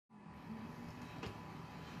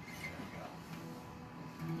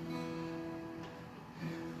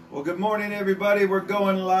Well, good morning, everybody. We're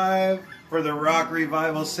going live for the Rock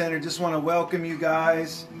Revival Center. Just want to welcome you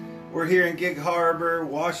guys. We're here in Gig Harbor,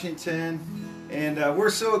 Washington, and we're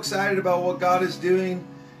so excited about what God is doing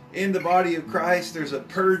in the body of Christ. There's a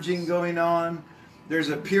purging going on. There's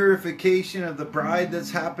a purification of the bride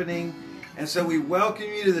that's happening. And so we welcome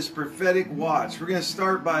you to this prophetic watch. We're going to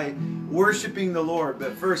start by worshiping the Lord.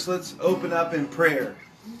 But first, let's open up in prayer.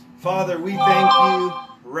 Father, we thank you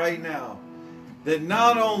right now that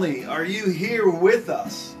not only are you here with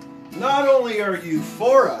us, not only are you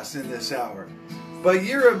for us in this hour, but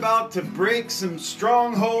you're about to break some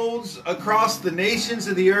strongholds across the nations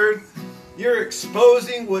of the earth. You're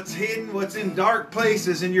exposing what's hidden, what's in dark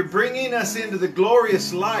places, and you're bringing us into the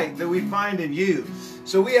glorious light that we find in you.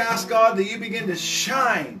 So we ask, God, that you begin to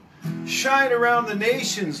shine around the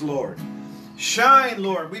nations, Lord. Shine,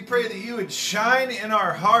 Lord. We pray that you would shine in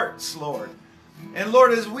our hearts, Lord. And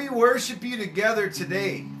Lord, as we worship you together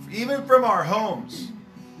today, even from our homes,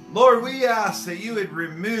 Lord, we ask that you would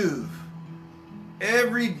remove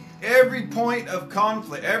every point of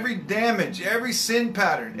conflict, every damage, every sin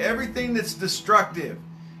pattern, everything that's destructive,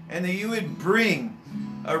 and that you would bring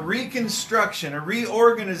a reconstruction, a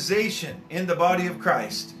reorganization in the body of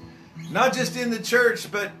Christ. Not just in the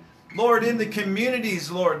church, but Lord, in the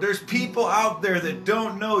communities, Lord. There's people out there that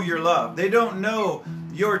don't know your love. They don't know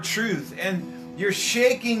your truth. And you're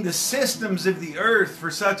shaking the systems of the earth for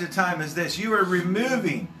such a time as this. You are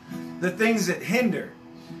removing the things that hinder.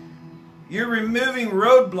 You're removing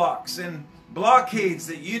roadblocks and blockades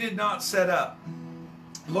that you did not set up.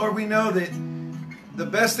 Lord, we know that the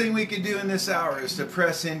best thing we can do in this hour is to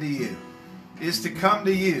press into you, is to come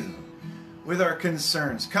to you with our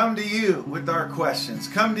concerns, come to you with our questions,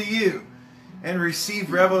 come to you and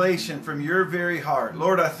receive revelation from your very heart.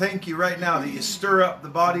 Lord, I thank you right now that you stir up the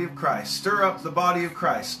body of Christ, stir up the body of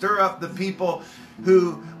Christ, stir up the people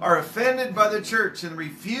who are offended by the church and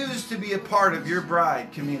refuse to be a part of your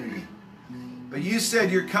bride community. But you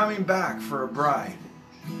said you're coming back for a bride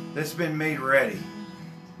that's been made ready.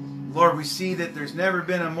 Lord, we see that there's never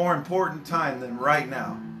been a more important time than right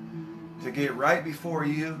now to get right before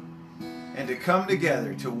you and to come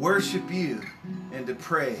together to worship you and to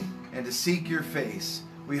pray and to seek your face.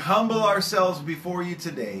 We humble ourselves before you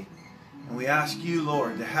today, and we ask you,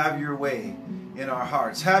 Lord, to have your way in our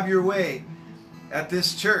hearts. Have your way at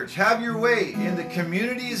this church. Have your way in the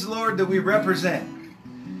communities, Lord, that we represent.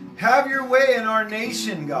 Have your way in our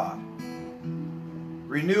nation, God.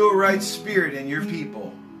 Renew a right spirit in your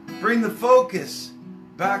people. Bring the focus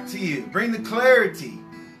back to you. Bring the clarity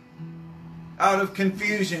out of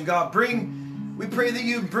confusion, God. We pray that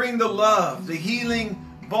you bring the love, the healing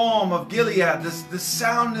balm of Gilead, the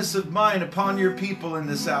soundness of mind upon your people in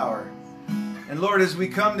this hour. And Lord, as we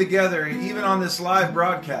come together, even on this live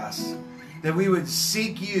broadcast, that we would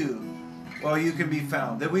seek you while you can be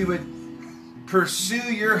found, that we would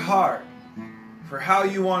pursue your heart for how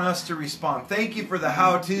you want us to respond. Thank you for the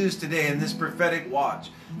how-tos today in this prophetic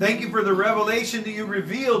watch. Thank you for the revelation that you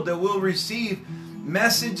revealed that we'll receive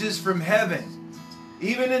messages from heaven,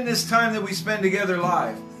 even in this time that we spend together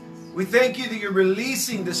live. We thank you that you're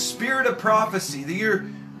releasing the spirit of prophecy, that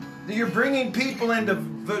you're bringing people into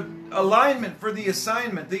alignment for the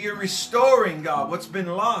assignment, that you're restoring, God, what's been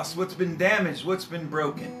lost, what's been damaged, what's been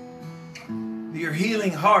broken. That you're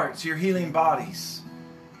healing hearts, you're healing bodies.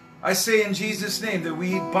 I say in Jesus' name that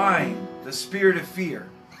we bind the spirit of fear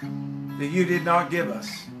that you did not give us.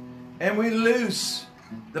 And we loose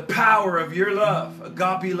the power of your love,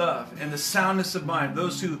 agape love, and the soundness of mind.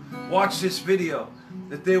 Those who watch this video,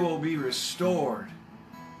 that they will be restored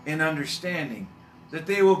in understanding, that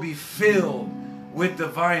they will be filled with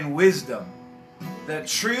divine wisdom, that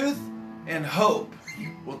truth and hope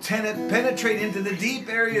will penetrate into the deep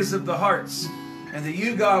areas of the hearts, and that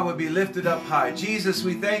you, God, will be lifted up high. Jesus,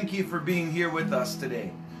 we thank you for being here with us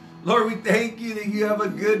today. Lord, we thank you that you have a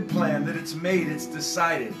good plan, that it's made, it's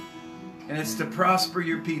decided, and it's to prosper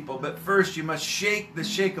your people. But first you must shake the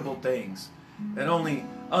shakeable things, that only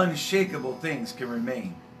unshakable things can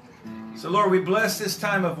remain. So Lord, we bless this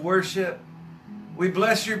time of worship. We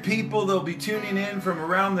bless your people. They'll be tuning in from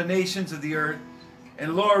around the nations of the earth.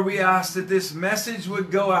 And Lord, we ask that this message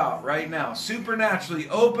would go out right now. Supernaturally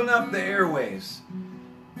open up the airwaves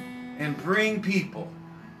and bring people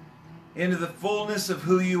into the fullness of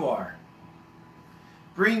who you are.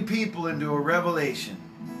 Bring people into a revelation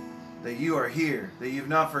that you are here, that you've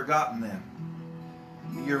not forgotten them.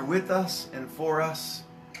 That you're with us and for us,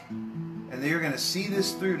 and that you're going to see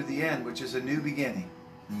this through to the end, which is a new beginning.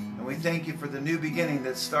 And we thank you for the new beginning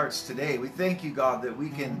that starts today. We thank you, God, that we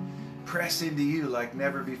can press into you like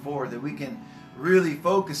never before, that we can really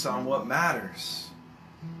focus on what matters.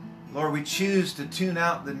 Lord, we choose to tune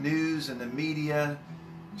out the news and the media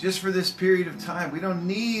just for this period of time. We don't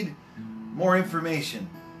need more information.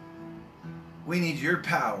 We need your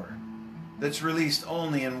power that's released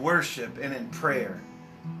only in worship and in prayer.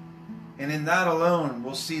 And in that alone,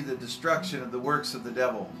 we'll see the destruction of the works of the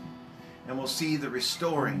devil. And we'll see the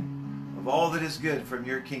restoring of all that is good from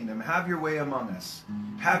your kingdom. Have your way among us.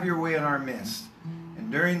 Have your way in our midst. And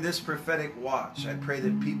during this prophetic watch, I pray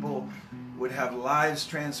that people would have lives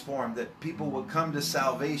transformed, that people would come to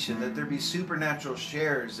salvation, that there be supernatural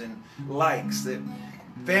shares and likes, that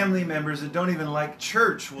family members that don't even like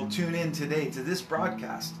church will tune in today to this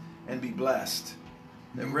broadcast and be blessed.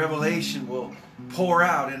 That revelation will pour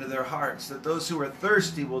out into their hearts, that those who are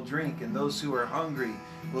thirsty will drink, and those who are hungry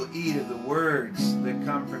will eat of the words that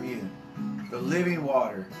come from you, the living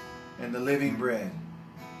water and the living bread.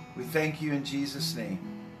 We thank you in Jesus' name.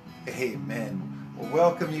 Amen. Well,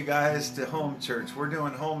 welcome you guys to home church. We're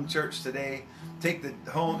doing home church today. Take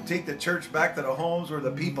the church back to the homes where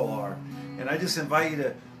the people are. And I just invite you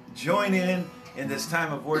to join in this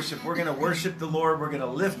time of worship. We're going to worship the Lord. We're going to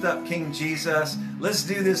lift up King Jesus. Let's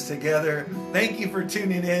do this together. Thank you for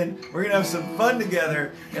tuning in. We're going to have some fun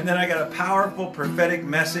together. And then I got a powerful prophetic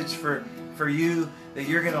message for you that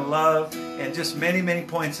you're going to love, and just many, many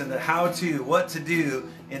points into how to, what to do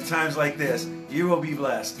in times like this. You will be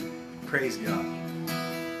blessed. Praise God.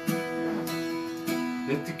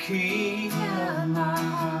 Let the King of my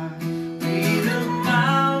heart be the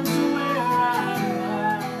mountain where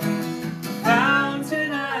I rise, the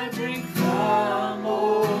fountain I drink from.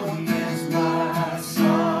 Oh, he is my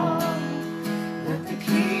song. Let the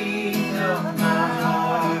King of my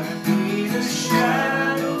heart be the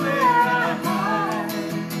shadow where I hide,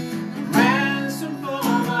 the ransom for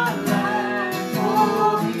my life.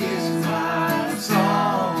 Oh, he is my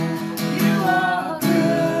song. You are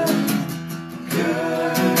good,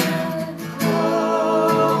 good.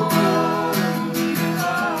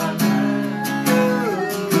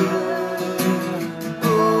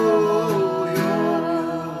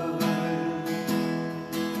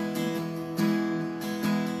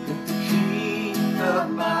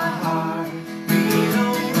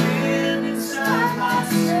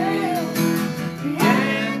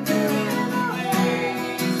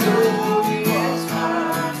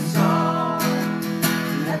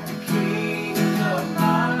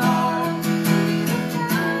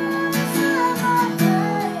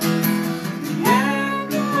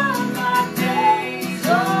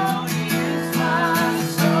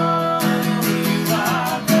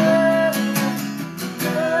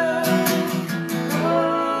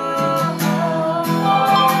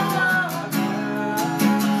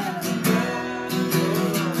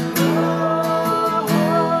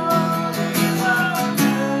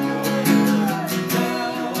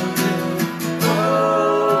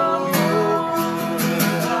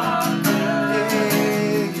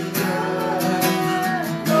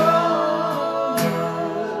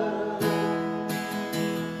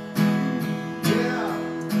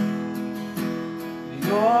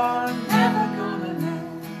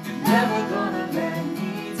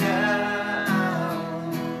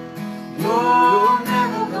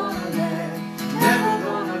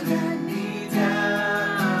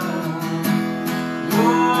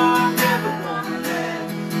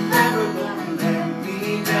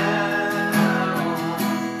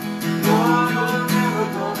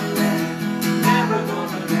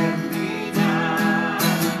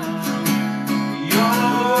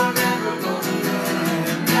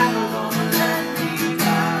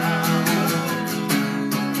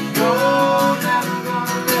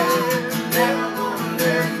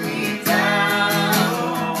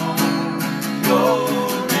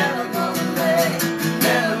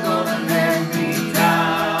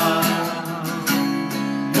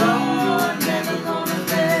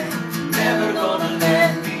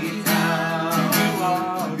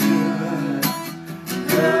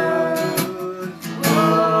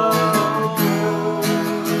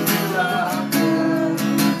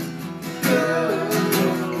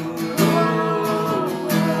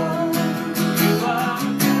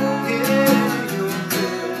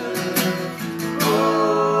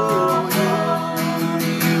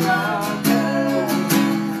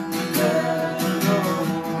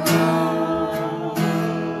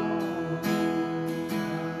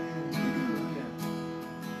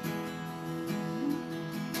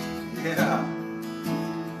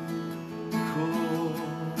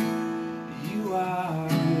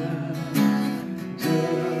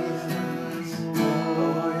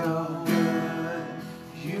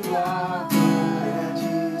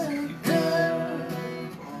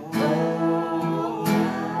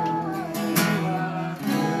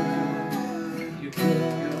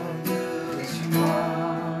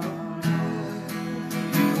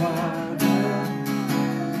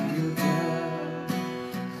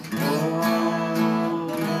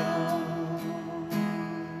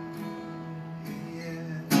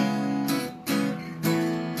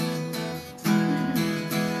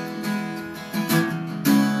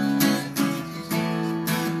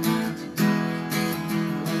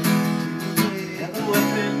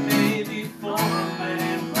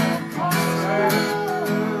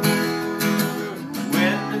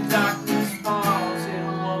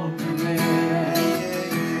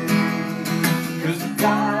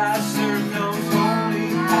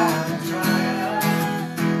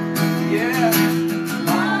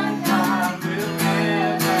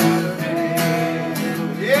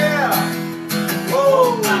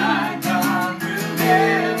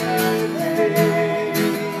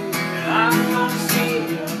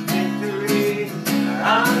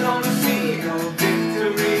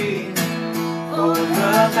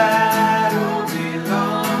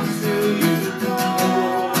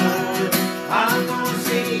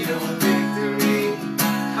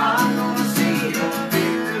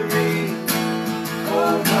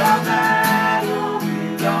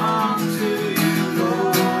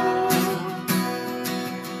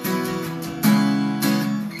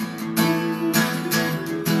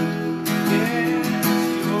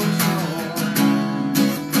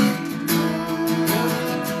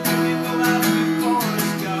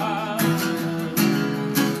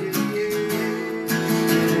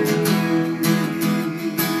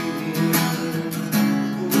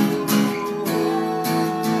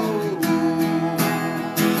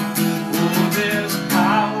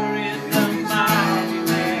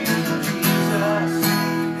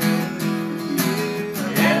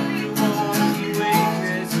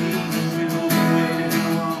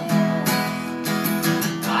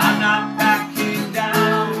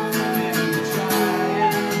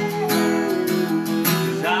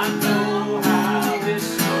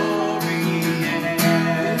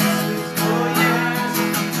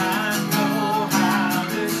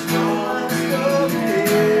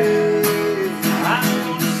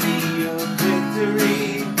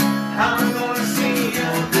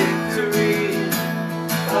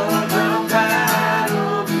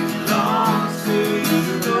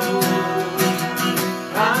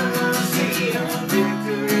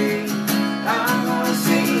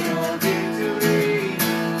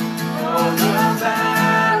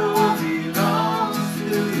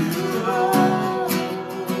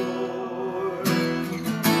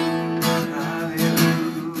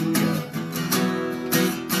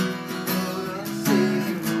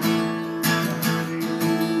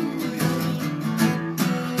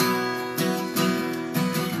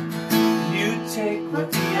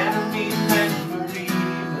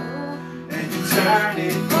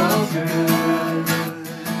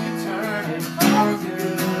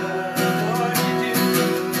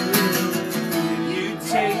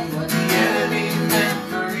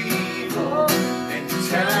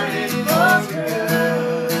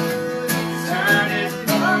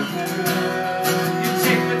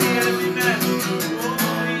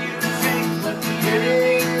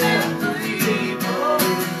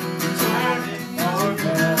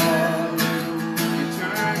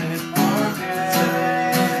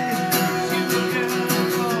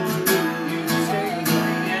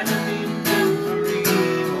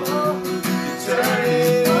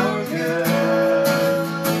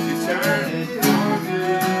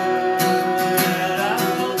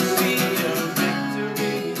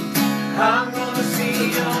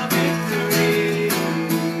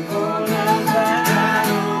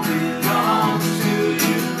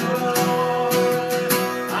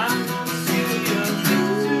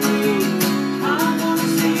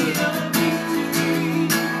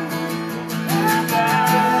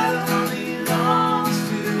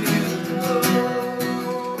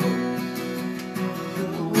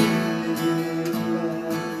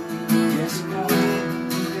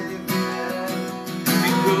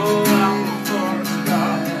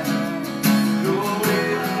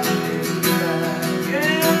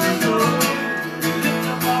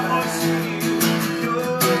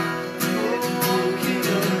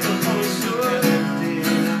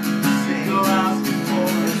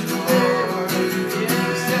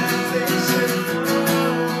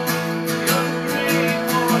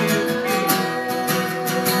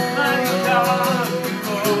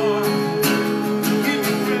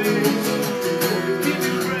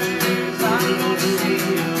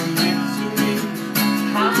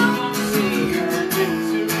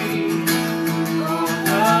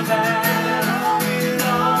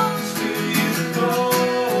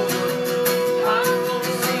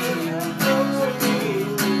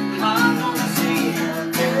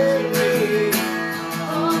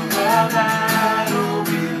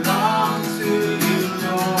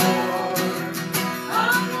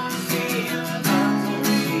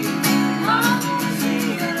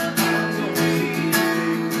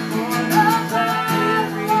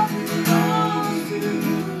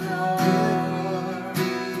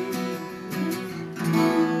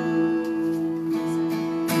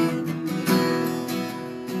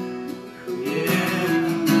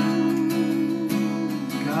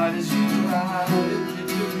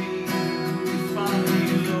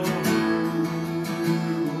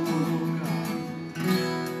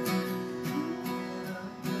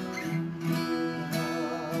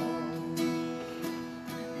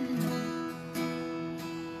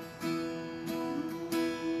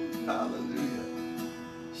 Hallelujah.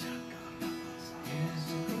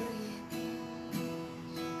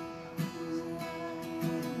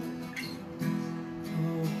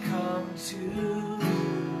 Oh, come to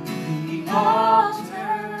the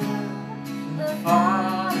altar. The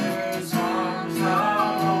Father's arms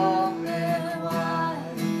are open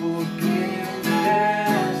wide.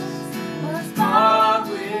 Forgiveness was bought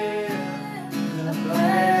with the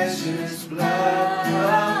precious blood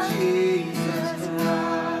of Jesus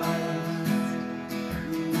Christ.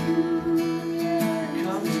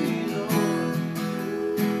 Come to you, Lord.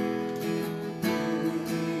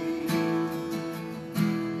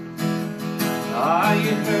 Are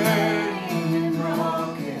you hurting and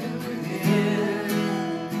broken within?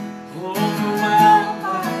 Overwhelmed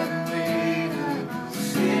by the weight of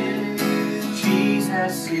sin?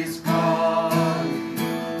 Jesus is calling.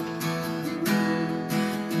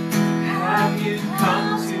 Have you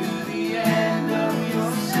come to the end of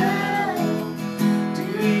yourself? Do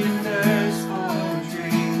you thirst for a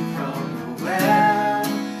drink from the well?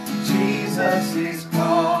 Jesus is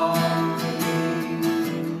calling.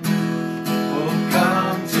 Oh,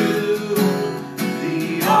 come to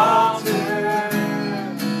the altar.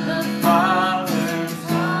 The Father's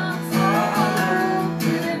arms are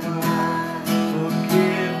open wide.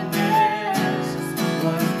 Forgiveness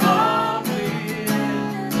was bought with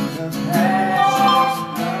the precious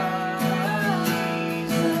blood of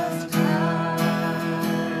Jesus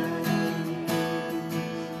Christ.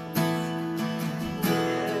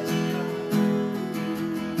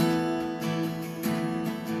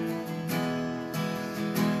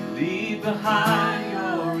 Leave behind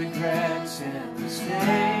your regrets and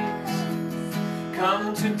mistakes.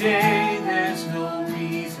 Come today, there's no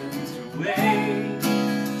reason to wait.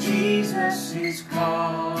 Jesus is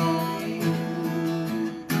calling.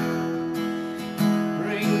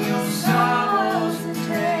 Bring your sorrows and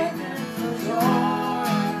take them for joy.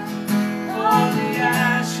 On the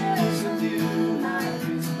ashes a new life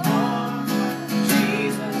is born.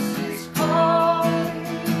 Jesus is calling.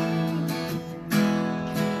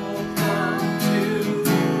 Oh, come to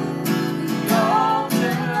the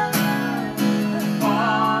altar. The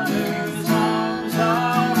Father's arms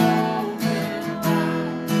are open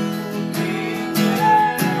wide.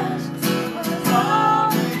 Forgiveness was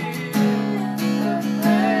bought with the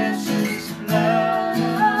precious blood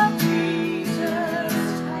of Jesus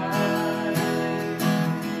Christ.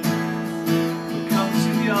 Come to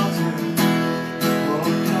the altar.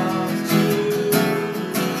 Oh, come to the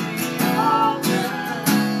altar.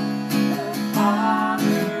 The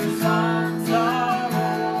Father's arms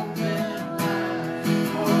are open wide.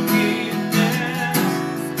 Forgiveness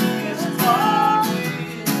is bought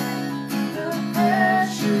with the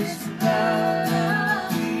precious blood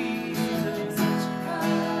of Jesus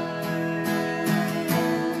Christ.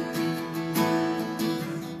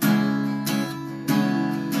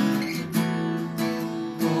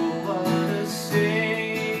 Oh, what a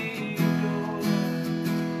Savior.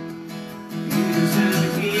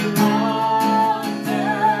 Isn't He wonderful?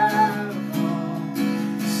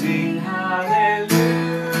 Sing hallelujah.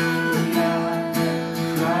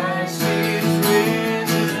 Christ is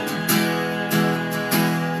risen.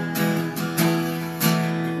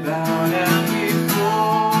 Bow down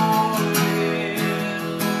before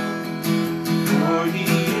Him, for He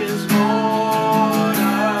is Lord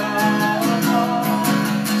of all.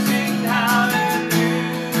 Sing hallelujah.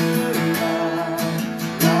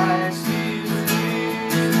 Christ is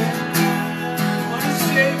risen. What a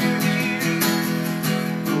Savior He is.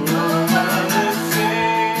 Oh, what a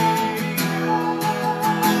Savior.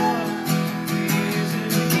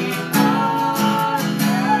 Isn't He wonderful?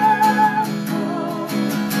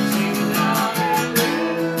 Sing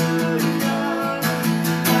hallelujah.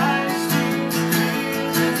 Christ is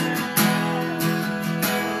risen.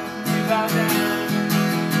 We bow down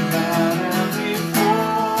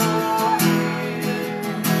before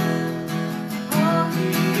Him. For He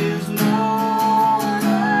is Lord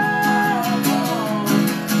of all.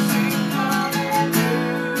 Sing hallelujah.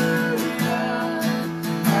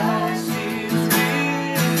 Christ is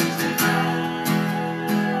risen.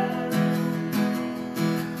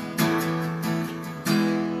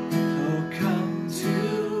 Oh, come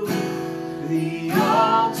to the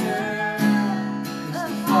altar. 'Cause the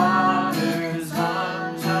Father's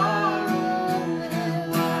arms are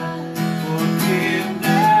open wide.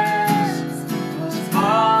 Forgiveness was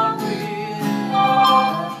bought with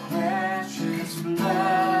the precious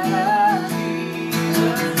blood of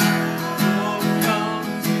Jesus. Oh, come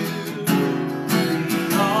to the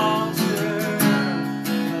altar.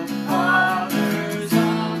 The Father's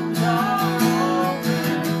arms are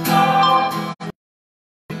open wide.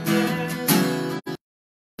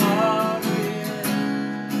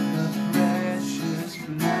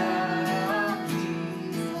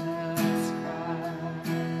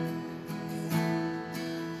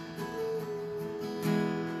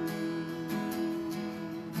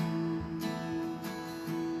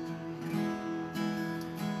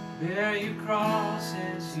 Bear your cross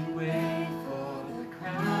as you wait for the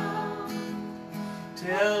crown.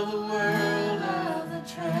 Tell the world of the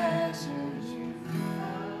treasures you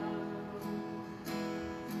found.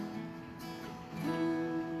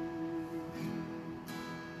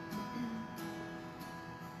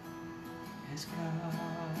 Yes, God,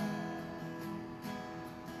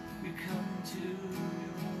 we come to you.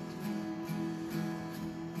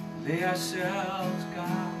 Lay ourselves,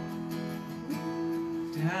 God,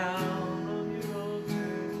 down on your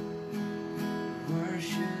altar.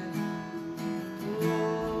 Worship.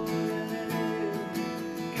 Oh, yeah.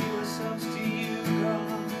 Give ourselves to you,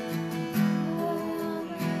 God. Oh,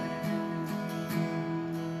 yeah.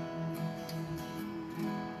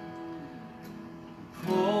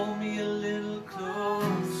 Pull me a little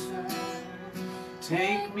closer.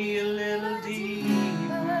 Take me a little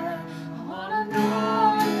deeper. I wanna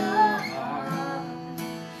know your heart.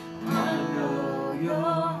 I wanna know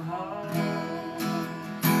your heart.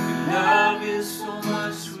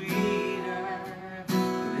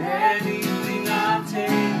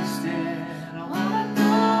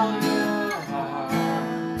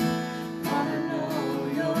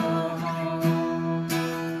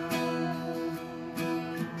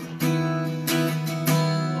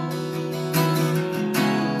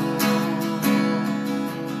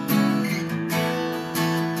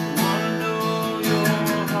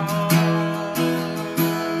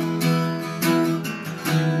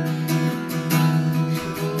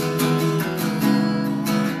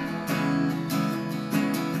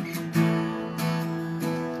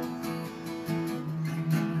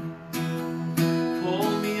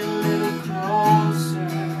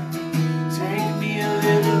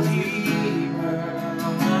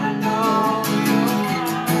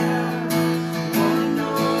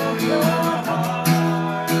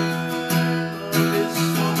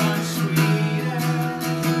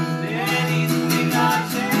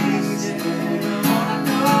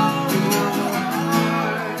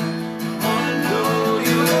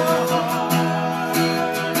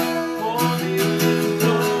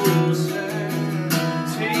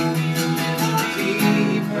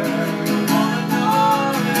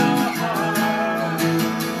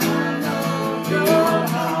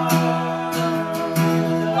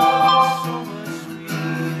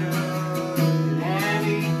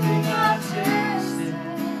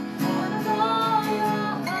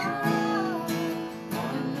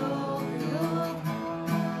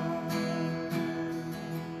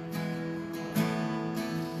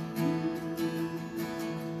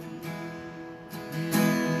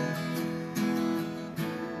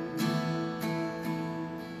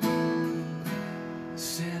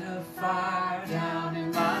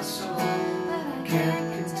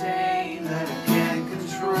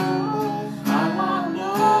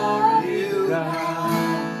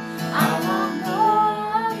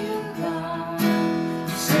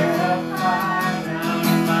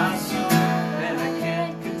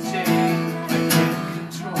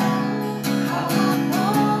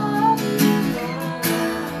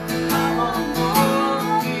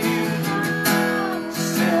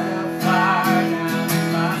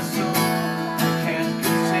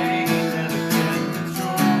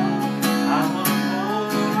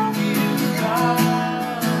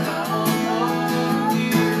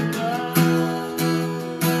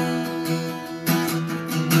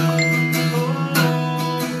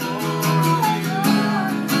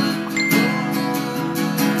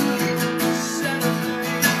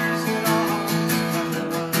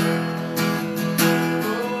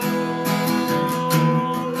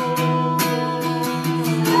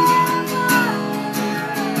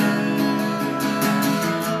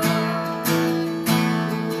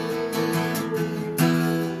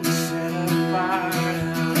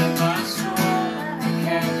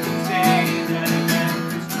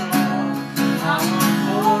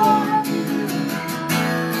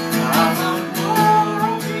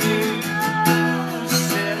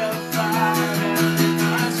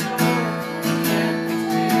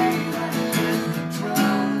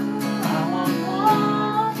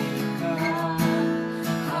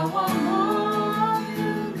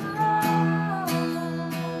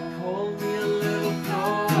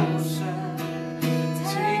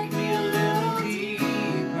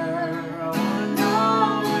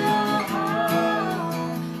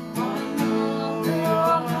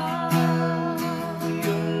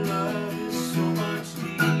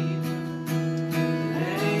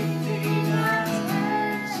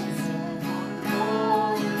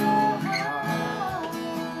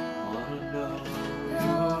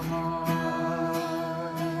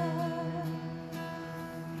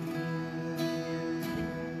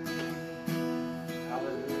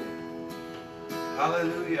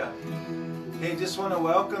 Hallelujah. Hey, just want to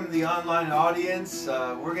welcome the online audience.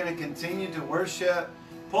 We're going to continue to worship.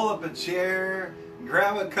 Pull up a chair,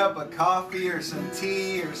 grab a cup of coffee or some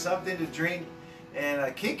tea or something to drink,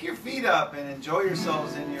 and kick your feet up and enjoy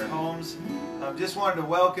yourselves in your homes. Just wanted to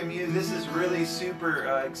welcome you. This is really super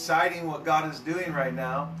exciting what God is doing right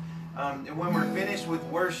now. And when we're finished with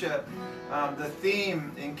worship, the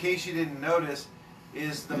theme, in case you didn't notice,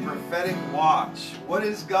 is the prophetic watch. What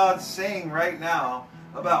is God saying right now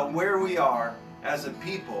about where we are as a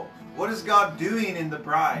people? What is God doing in the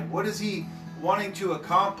bride? What is He wanting to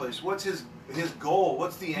accomplish? What's His goal?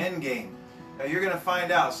 What's the end game? You're going to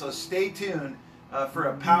find out. So stay tuned for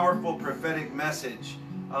a powerful prophetic message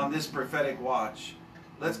on this prophetic watch.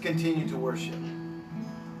 Let's continue to worship.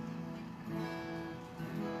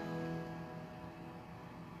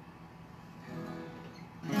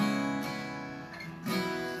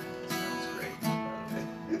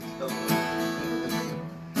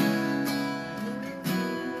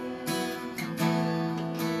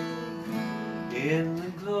 In the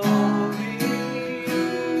glory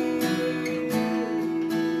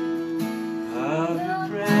of the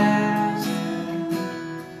presence,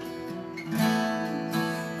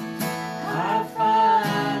 I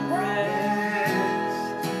find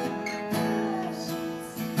rest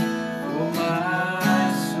for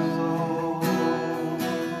my soul.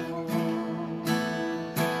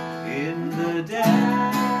 In the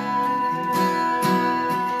depths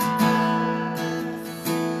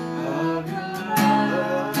of your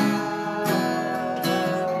love,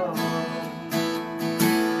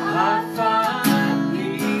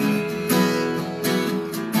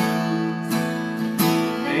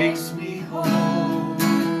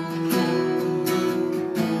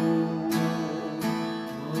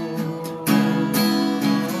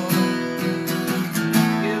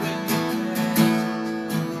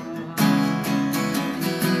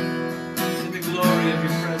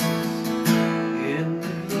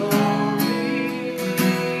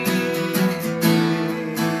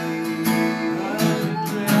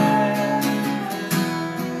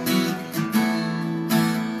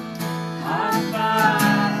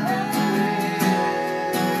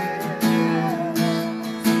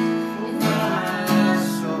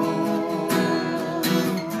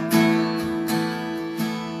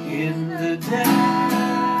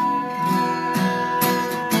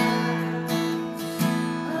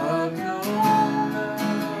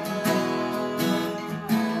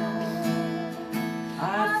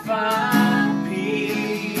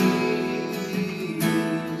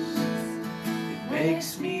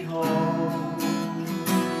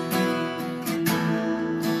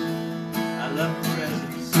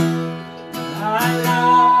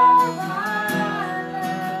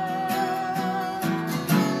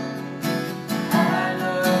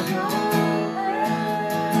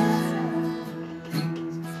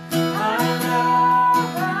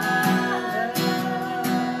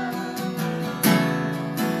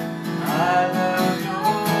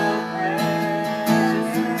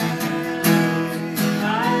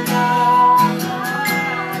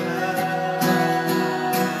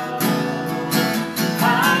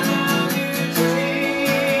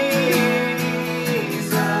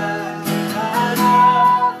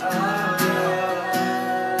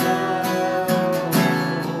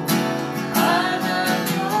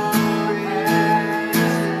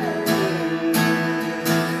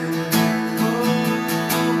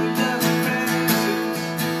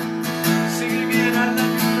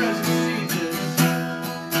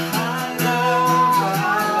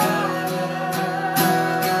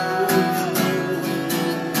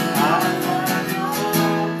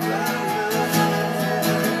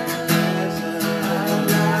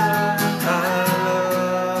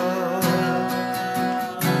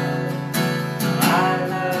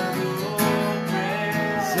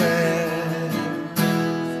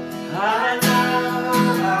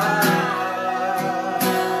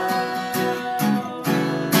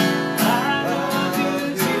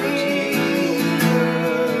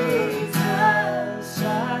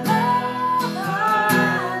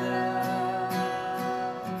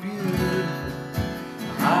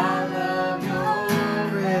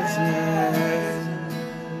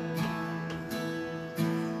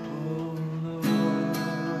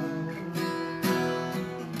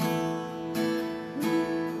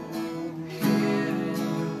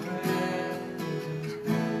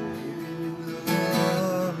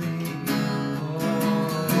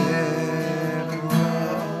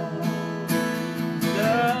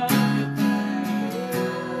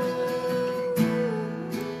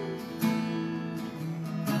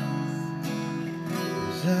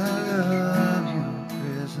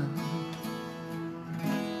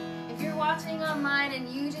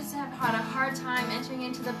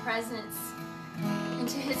 into the presence,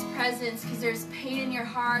 into his presence, because there's pain in your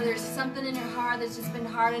heart. There's something in your heart that's just been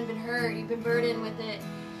hardened, been hurt. You've been burdened with it.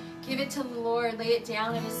 Give it to the Lord. Lay it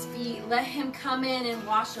down at his feet. Let him come in and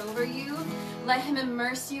wash over you. Let him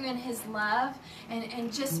immerse you in his love,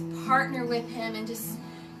 and just partner with him and just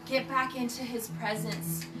get back into his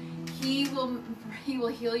presence. He will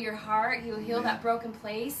heal your heart. He will heal that broken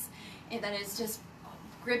place that is just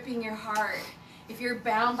gripping your heart. If you're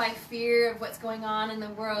bound by fear of what's going on in the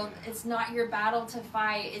world, it's not your battle to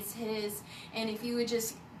fight, it's his. And if you would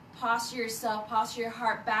just posture your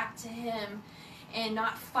heart back to him, and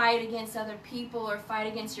not fight against other people or fight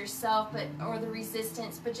against yourself, or the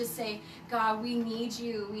resistance, but just say, God, we need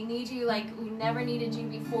you. We need you like we never needed you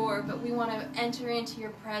before, but we want to enter into your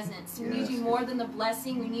presence. We need you more than the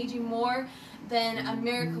blessing. We need you more than a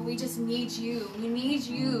miracle. We just need you. We need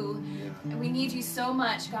you. We need you so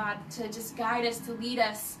much, God, to just guide us, to lead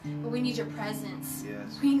us. But we need your presence.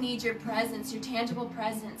 We need your presence, your tangible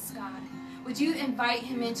presence, God. Would you invite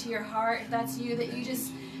him into your heart? If that's you, that you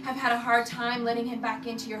just have had a hard time letting him back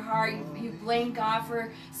into your heart. You blamed God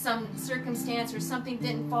for some circumstance, or something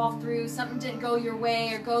didn't fall through, something didn't go your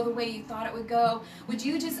way or go the way you thought it would go. Would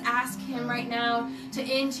you just ask him right now to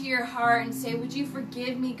into your heart and say, would you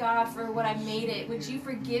forgive me, God, for what I made it? Would you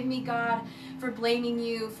forgive me, God, for blaming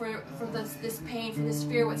you for this pain, for this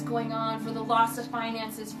fear, what's going on, for the loss of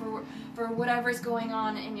finances, for whatever's going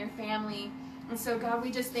on in your family? And so, God, we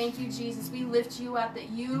just thank you, Jesus. We lift you up, that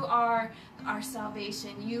you are our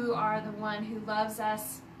salvation. You are the one who loves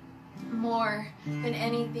us more than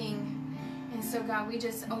anything. And so, God, we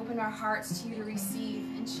just open our hearts to you to receive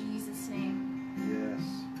in Jesus' name. Yes.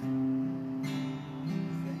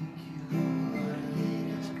 Thank you,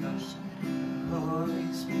 Lord.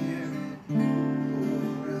 Holy Spirit.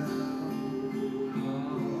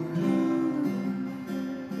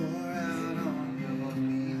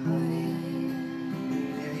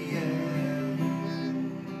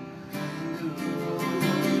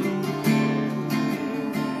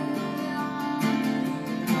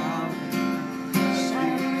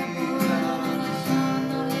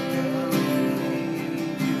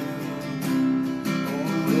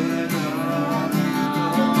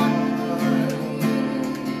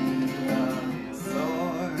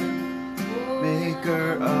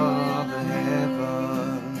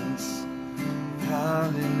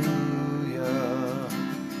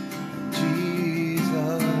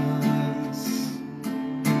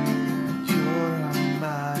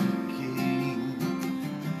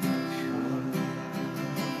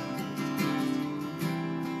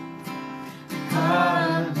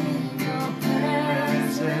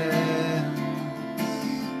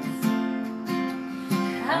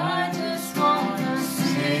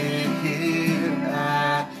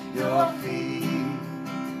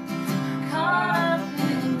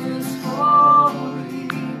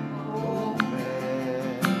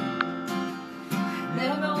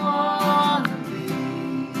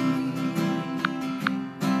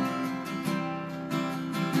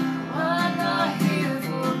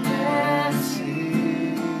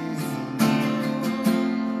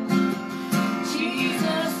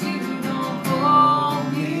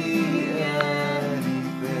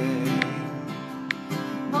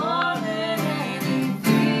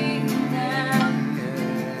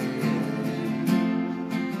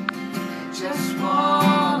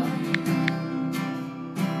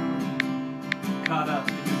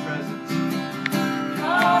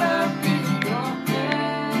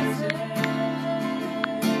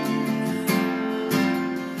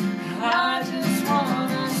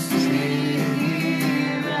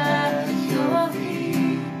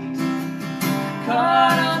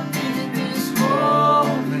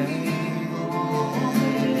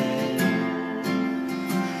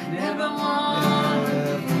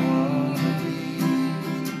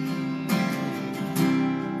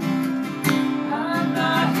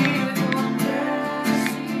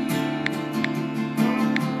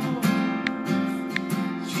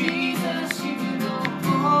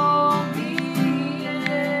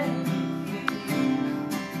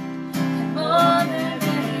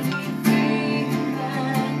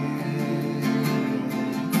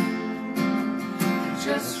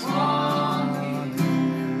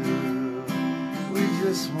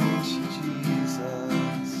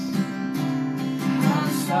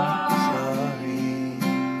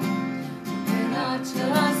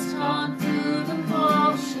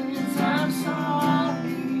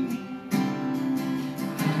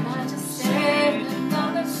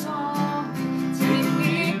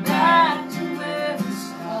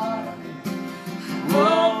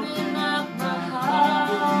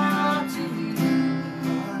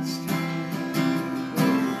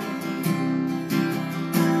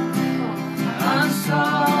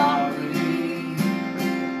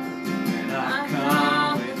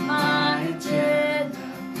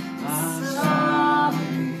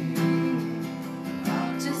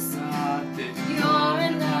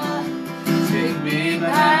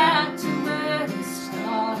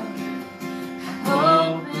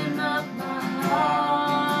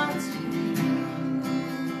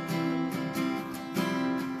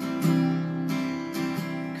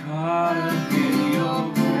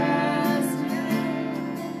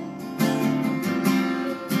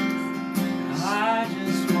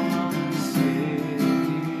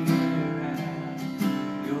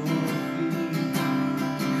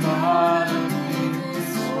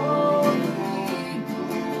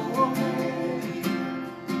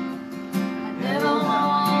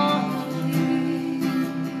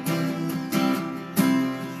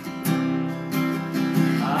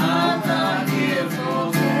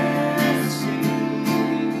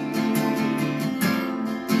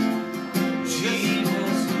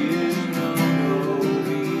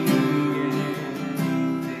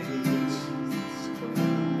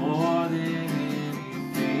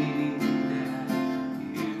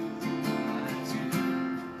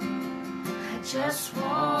 just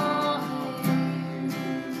want you.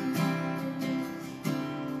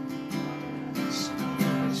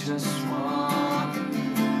 I just want you.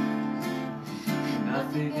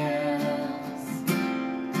 Nothing else.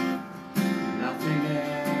 Nothing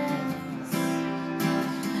else.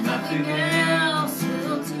 Nothing else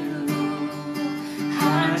will do.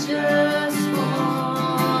 I just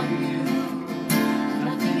want you.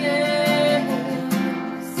 Nothing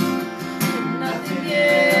else. Nothing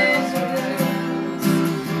else.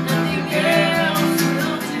 Nothing else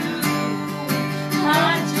will do. I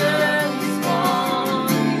just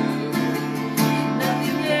want you.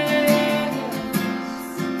 Nothing else.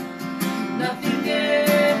 Nothing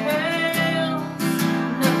else.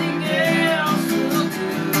 Nothing else will do.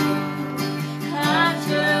 I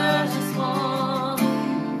just want you.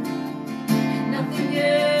 Nothing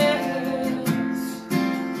else.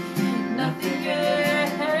 Nothing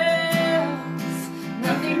else.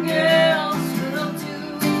 Nothing else will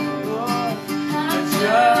do. I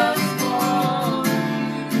just want you.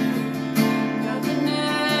 Nothing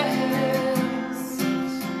else.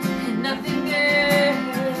 Nothing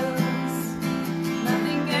else.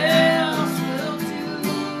 Nothing else will do.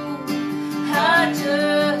 I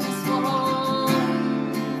just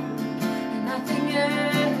want you. Nothing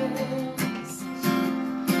else.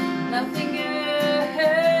 Nothing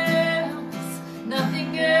else.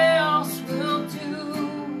 Nothing else will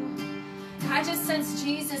do. I just sense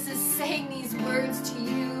Jesus is saying these words to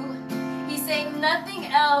you. He's saying nothing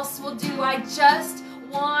else will do. I just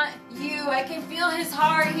want you. I can feel his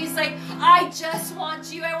heart. He's like, I just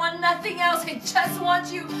want you. I want nothing else. I just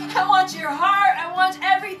want you. I want your heart. I want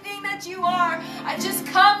everything that you are. I just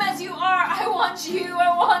come as you are. I want you.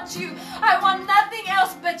 I want you. I want nothing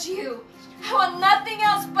else but you. I want nothing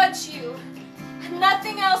else but you.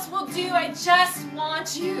 Nothing else will do. I just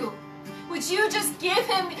want you. Would you just give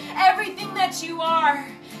him everything that you are?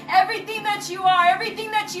 Everything that you are,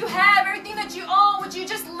 everything that you have, everything that you own. Would you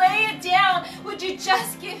just lay it down? Would you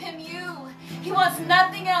just give him you? He wants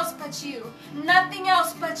nothing else but you. Nothing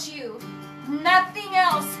else but you. Nothing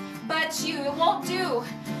else but you. It won't do.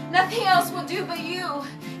 Nothing else will do but you.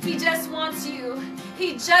 He just wants you.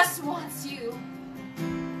 He just wants you.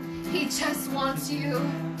 He just wants you.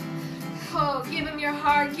 Oh, give him your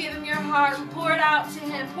heart. Give him your heart. Pour it out to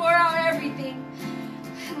him. Pour out everything.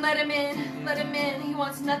 And let him in. Let him in. He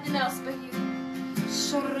wants nothing else but you.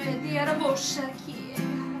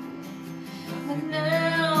 Nothing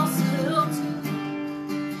else will do.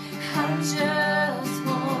 I just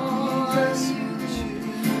want you.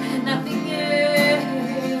 And nothing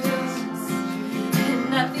else. And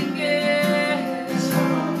nothing else.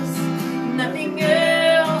 Nothing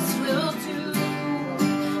else will do.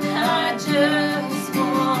 I just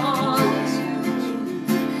want you.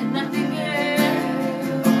 And nothing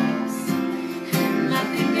else.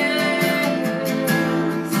 Nothing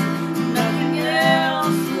else. Nothing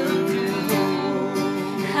else will do.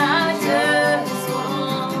 I just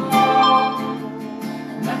want you.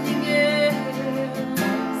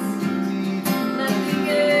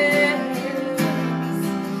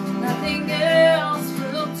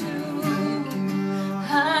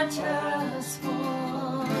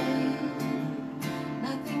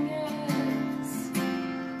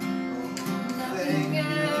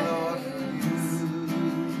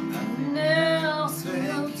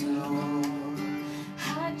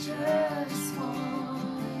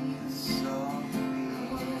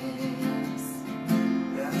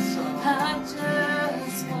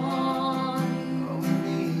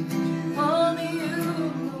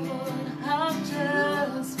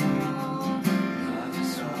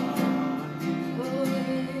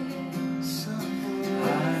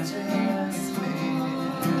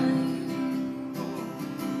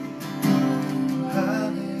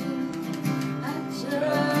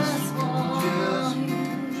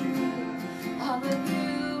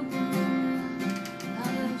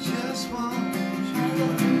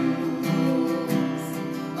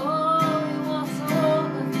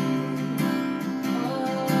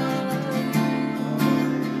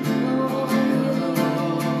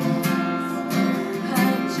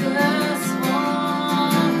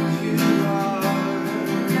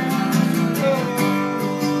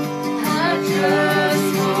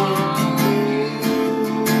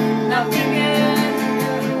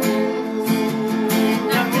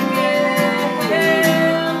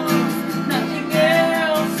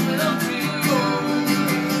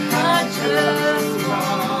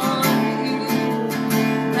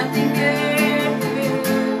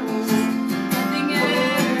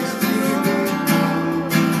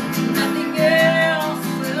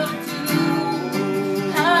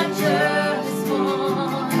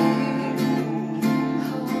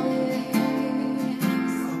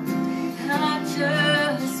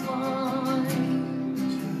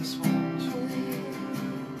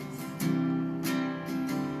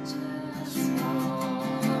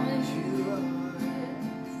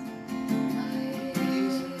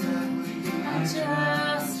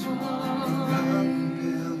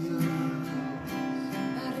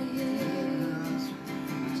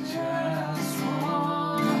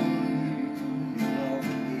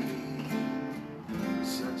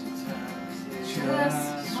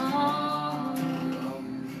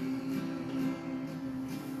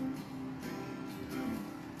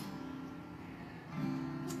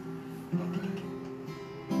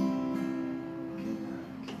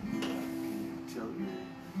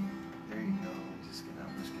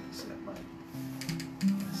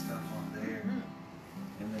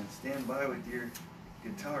 stand by with your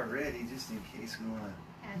guitar ready just in case we want to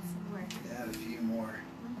Add some more. add a few more.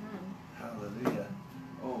 Hallelujah.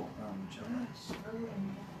 Oh, John. Thank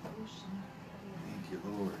you,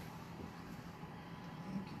 Lord.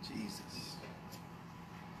 Thank you, Jesus.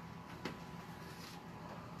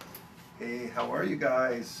 Hey, how are you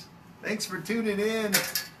guys? Thanks for tuning in.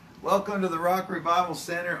 Welcome to the Rock Revival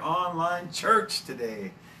Center online church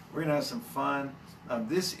today. We're going to have some fun.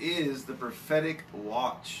 This is the prophetic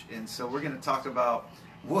watch. And so we're going to talk about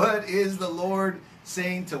what is the Lord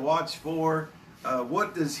saying to watch for?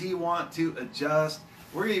 What does he want to adjust?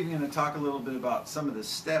 We're even going to talk a little bit about some of the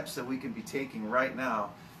steps that we can be taking right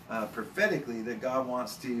now prophetically that God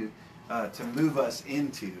wants to move us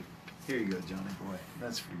into. Here you go, Johnny boy.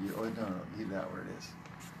 That's for you. Oh, no, leave that where it is.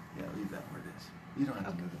 Yeah, leave that where it is. You don't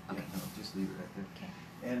have to move it. Okay. Yeah, no, just leave it right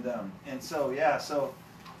there. Okay. And so, yeah, so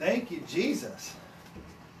thank you, Jesus,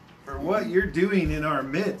 for what you're doing in our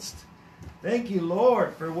midst. Thank you,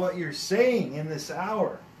 Lord, for what you're saying in this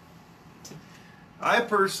hour. I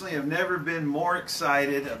personally have never been more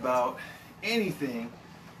excited about anything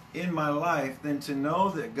in my life than to know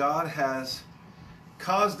that God has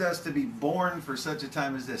caused us to be born for such a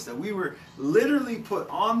time as this, that we were literally put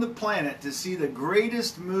on the planet to see the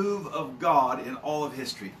greatest move of God in all of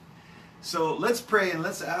history. So let's pray and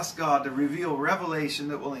let's ask God to reveal revelation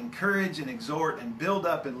that will encourage and exhort and build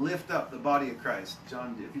up and lift up the body of Christ.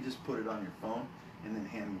 John, if you just put it on your phone and then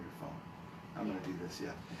hand me your phone. I'm going to do this,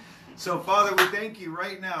 yeah. So Father, we thank you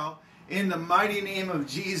right now in the mighty name of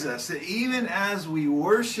Jesus that even as we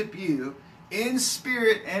worship you in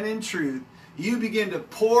spirit and in truth, you begin to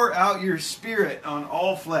pour out your spirit on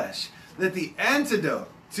all flesh. That the antidote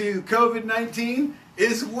to COVID-19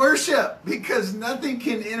 is worship, because nothing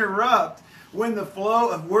can interrupt when the flow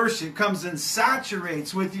of worship comes and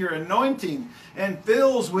saturates with your anointing and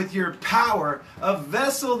fills with your power a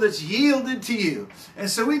vessel that's yielded to you. And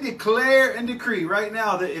so we declare and decree right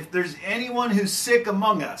now that if there's anyone who's sick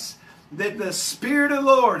among us, that the Spirit of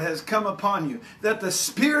the Lord has come upon you. That the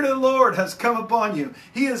Spirit of the Lord has come upon you.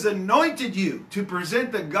 He has anointed you to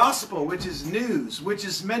present the gospel, which is news, which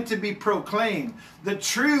is meant to be proclaimed. The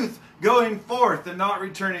truth going forth and not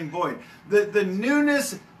returning void. The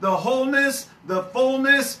newness, the wholeness, the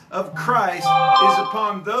fullness of Christ is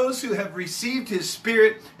upon those who have received His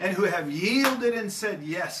Spirit and who have yielded and said,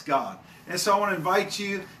 yes, God. And so I want to invite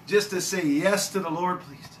you just to say yes to the Lord.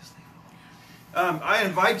 Please. I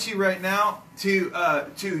invite you right now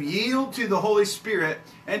to yield to the Holy Spirit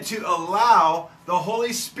and to allow the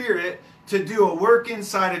Holy Spirit to do a work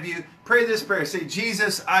inside of you. Pray this prayer. Say,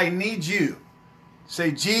 Jesus, I need you.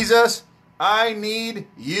 Say, Jesus, I need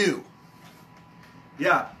you.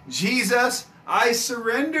 Yeah, Jesus, I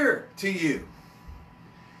surrender to you.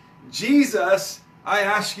 Jesus, I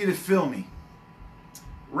ask you to fill me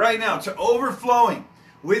right now to overflowing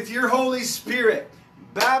with your Holy Spirit.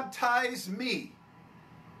 Baptize me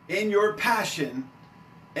in your passion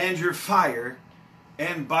and your fire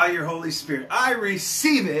and by your Holy Spirit. I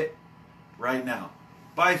receive it right now.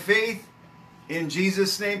 By faith in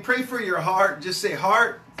Jesus' name. Pray for your heart. Just say,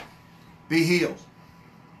 heart, be healed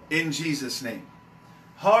in Jesus' name.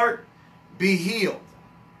 Heart, be healed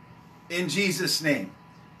in Jesus' name.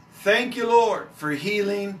 Thank you, Lord, for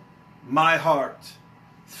healing my heart.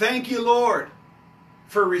 Thank you, Lord,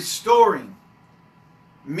 for restoring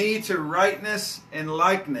me to rightness and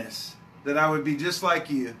likeness, that I would be just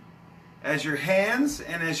like you, as your hands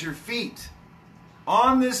and as your feet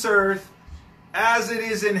on this earth as it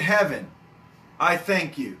is in heaven. I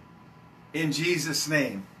thank you in Jesus'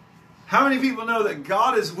 name. How many people know that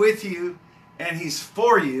God is with you and He's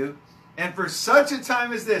for you? And for such a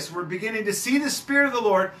time as this, we're beginning to see the Spirit of the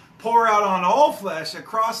Lord pour out on all flesh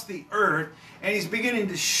across the earth, and He's beginning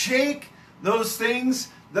to shake those things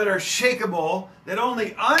that are shakeable, that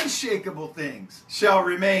only unshakable things shall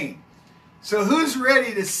remain. So who's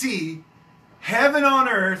ready to see heaven on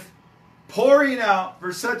earth pouring out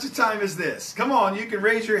for such a time as this? Come on, you can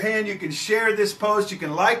raise your hand, you can share this post, you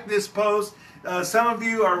can like this post. Some of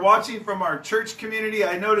you are watching from our church community.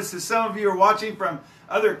 I noticed that some of you are watching from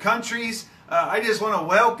other countries. I just want to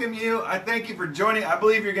welcome you. I thank you for joining. I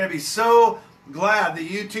believe you're going to be so glad that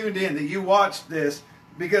you tuned in, that you watched this,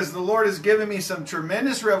 because the Lord has given me some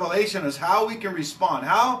tremendous revelation as how we can respond.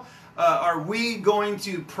 How are we going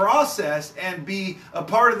to process and be a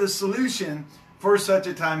part of the solution for such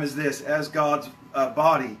a time as this, as God's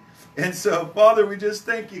body? And so, Father, we just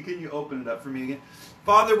thank you. Can you open it up for me again?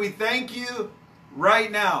 Father, we thank you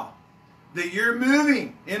right now that you're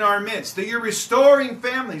moving in our midst, that you're restoring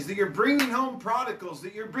families, that you're bringing home prodigals,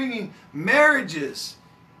 that you're bringing marriages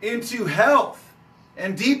into health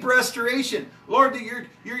and deep restoration. Lord, that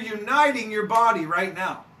you're uniting your body right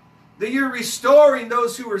now. That you're restoring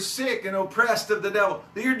those who are sick and oppressed of the devil.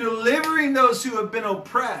 That you're delivering those who have been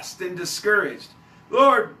oppressed and discouraged.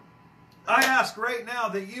 Lord, I ask right now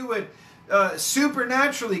that you would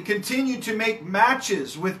supernaturally continue to make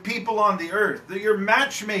matches with people on the earth. That you're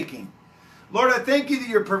matchmaking. Lord, I thank you that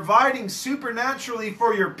you're providing supernaturally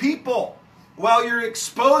for your people while you're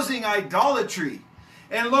exposing idolatry.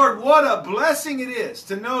 And Lord, what a blessing it is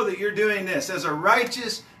to know that you're doing this as a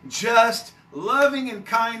righteous, just, loving, and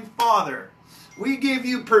kind Father. We give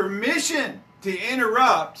you permission to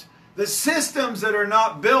interrupt the systems that are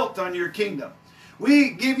not built on your kingdom. We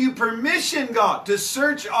give you permission, God, to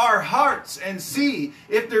search our hearts and see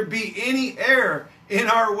if there be any error in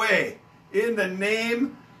our way. In the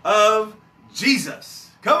name of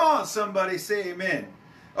Jesus. Come on, somebody, say amen.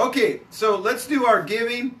 Okay, so let's do our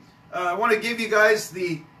giving. I want to give you guys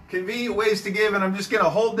the convenient ways to give, and I'm just going to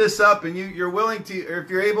hold this up, and you're willing to, or if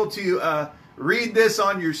you're able to read this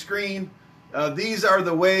on your screen, these are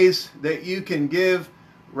the ways that you can give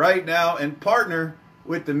right now and partner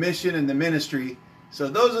with the mission and the ministry. So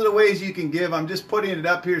those are the ways you can give. I'm just putting it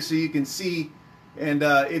up here so you can see, and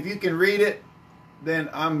if you can read it, then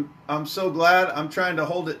I'm so glad. I'm trying to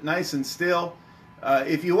hold it nice and still.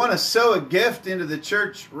 If you want to sow a gift into the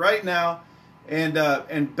church right now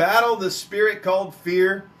and battle the spirit called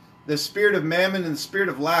fear, the spirit of mammon and the spirit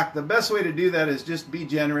of lack, the best way to do that is just be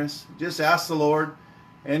generous. Just ask the Lord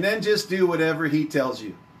and then just do whatever he tells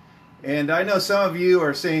you. And I know some of you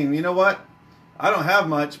are saying, you know what? I don't have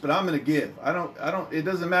much, but I'm going to give. It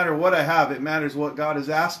doesn't matter what I have. It matters what God is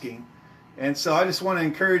asking. And so I just want to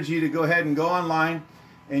encourage you to go ahead and go online,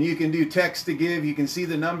 and you can do text to give. You can see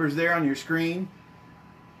the numbers there on your screen.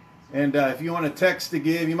 And if you want to text to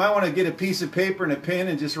give, you might want to get a piece of paper and a pen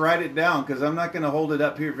and just write it down, because I'm not going to hold it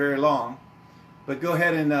up here very long. But go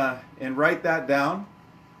ahead and write that down,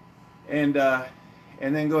 and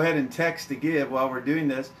then go ahead and text to give while we're doing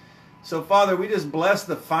this. So Father, we just bless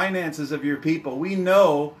the finances of your people. We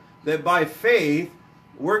know that by faith,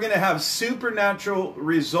 we're going to have supernatural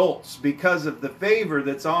results because of the favor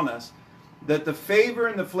that's on us, that the favor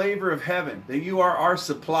and the flavor of heaven, that you are our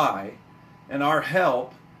supply and our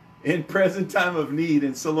help in present time of need.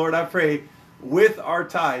 And so, Lord, I pray with our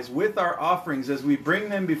tithes, with our offerings, as we bring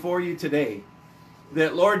them before you today,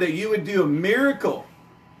 that, Lord, that you would do a miracle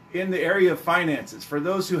in the area of finances. For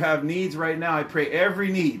those who have needs right now, I pray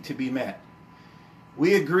every need to be met.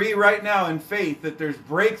 We agree right now in faith that there's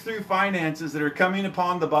breakthrough finances that are coming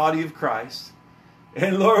upon the body of Christ.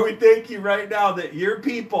 And Lord, we thank you right now that your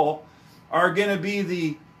people are going to be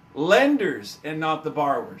the lenders and not the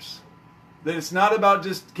borrowers. That it's not about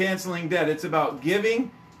just canceling debt. It's about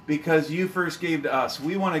giving because you first gave to us.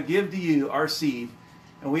 We want to give to you our seed.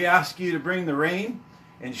 And we ask you to bring the rain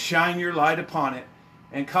and shine your light upon it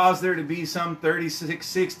and cause there to be some 30,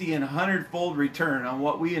 60, and 100-fold return on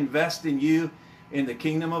what we invest in you in the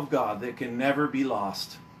kingdom of God that can never be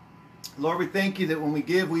lost. Lord, we thank you that when we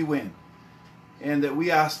give, we win. And that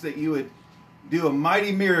we ask that you would do a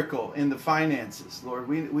mighty miracle in the finances. Lord,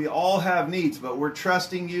 we all have needs, but we're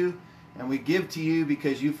trusting you and we give to you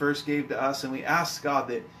because you first gave to us. And we ask, God,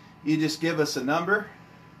 that you just give us a number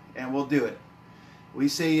and we'll do it. We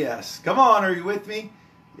say yes. Come on, are you with me?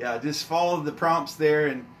 Yeah, just follow the prompts there,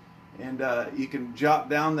 and you can jot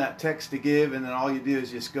down that text to give, and then all you do is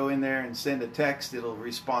just go in there and send a text. It'll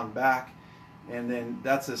respond back, and then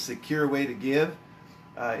that's a secure way to give.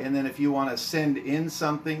 And then if you want to send in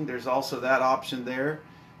something, there's also that option there.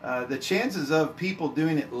 The chances of people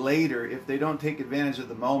doing it later, if they don't take advantage of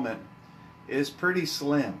the moment, is pretty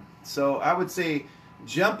slim. So I would say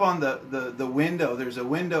jump on the window. There's a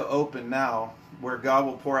window open now where God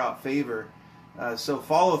will pour out favor. So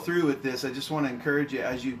follow through with this. I just want to encourage you,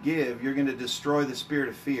 as you give, you're going to destroy the spirit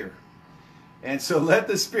of fear. And so let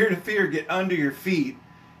the spirit of fear get under your feet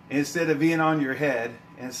instead of being on your head.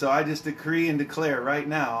 And so I just decree and declare right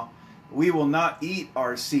now, we will not eat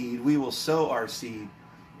our seed, we will sow our seed.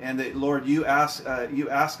 And that, Lord, you ask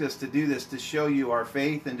us to do this to show you our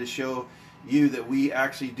faith and to show you that we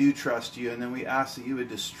actually do trust you. And then we ask that you would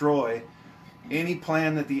destroy any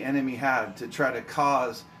plan that the enemy had to try to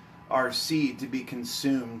cause our seed to be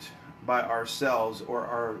consumed by ourselves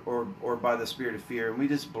or by the spirit of fear. And we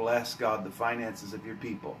just bless, God, the finances of your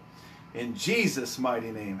people in Jesus'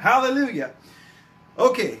 mighty name. Hallelujah.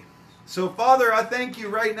 Okay, so Father, I thank you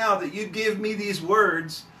right now that you give me these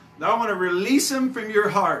words. I want to release them from your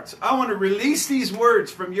heart. I want to release these words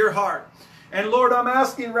from your heart. And Lord, I'm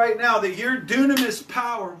asking right now that your dunamis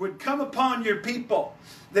power would come upon your people,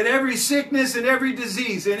 that every sickness and every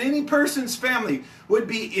disease in any person's family would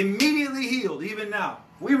be immediately healed, even now.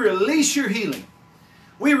 We release your healing.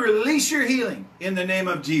 We release your healing in the name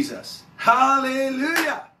of Jesus.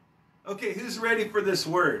 Hallelujah. Okay, who's ready for this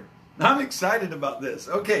word? I'm excited about this.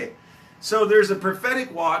 Okay, so there's a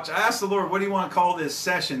prophetic watch. I asked the Lord, what do you want to call this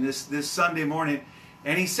session, this Sunday morning?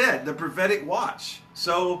 And he said, the prophetic watch.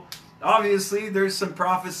 So obviously there's some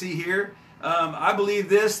prophecy here. I believe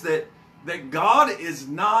this, that God is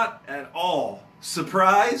not at all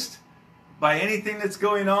surprised by anything that's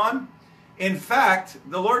going on. In fact,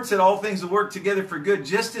 the Lord said all things will work together for good,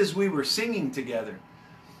 just as we were singing together.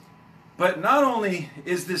 But not only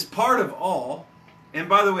is this part of all, and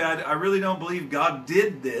by the way, I really don't believe God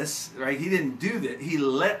did this, right? He didn't do that. He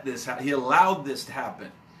let this happen. He allowed this to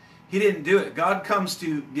happen. He didn't do it. God comes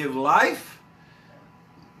to give life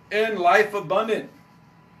and life abundant.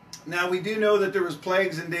 Now, we do know that there was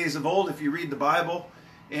plagues in days of old, if you read the Bible.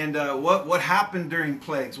 And what happened during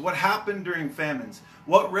plagues? What happened during famines?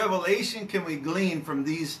 What revelation can we glean from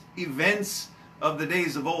these events of the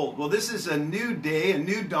days of old? Well, this is a new day, a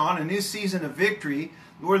new dawn, a new season of victory,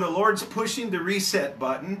 where the Lord's pushing the reset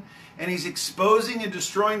button, and he's exposing and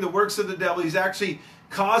destroying the works of the devil. He's actually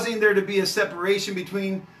causing there to be a separation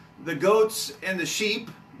between the goats and the sheep,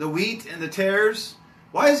 the wheat and the tares.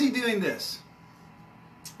 Why is he doing this?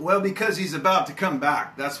 Well, because he's about to come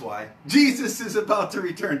back. That's why. Jesus is about to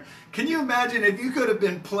return. Can you imagine if you could have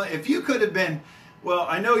been, well,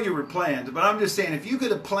 I know you were planned, but I'm just saying, if you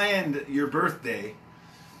could have planned your birthday,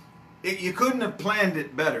 you couldn't have planned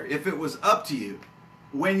it better. If it was up to you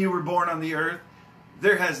when you were born on the earth,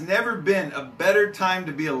 there has never been a better time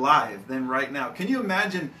to be alive than right now. Can you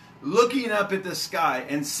imagine looking up at the sky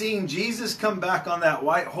and seeing Jesus come back on that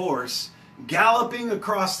white horse, galloping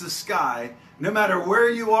across the sky, no matter where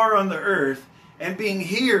you are on the earth, and being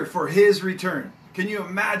here for his return? Can you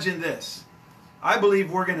imagine this? I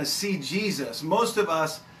believe we're going to see Jesus. Most of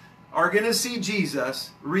us are going to see Jesus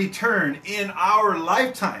return in our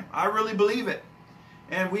lifetime. I really believe it.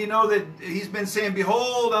 And we know that he's been saying,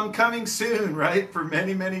 behold, I'm coming soon, right? For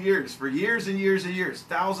many, many years. For years and years and years.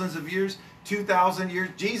 Thousands of years. 2,000 years.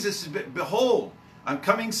 Jesus has been, behold, I'm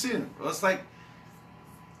coming soon. Well, it's like,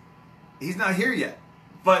 he's not here yet.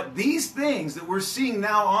 But these things that we're seeing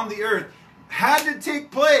now on the earth had to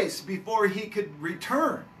take place before he could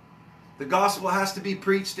return. The gospel has to be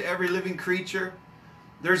preached to every living creature.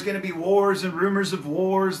 There's going to be wars and rumors of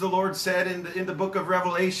wars, the Lord said in the book of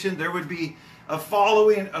Revelation. There would be a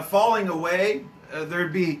falling away.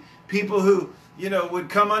 There'd be people who, would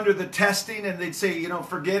come under the testing and they'd say,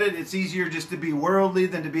 forget it. It's easier just to be worldly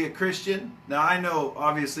than to be a Christian. Now, I know,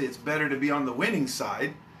 obviously, it's better to be on the winning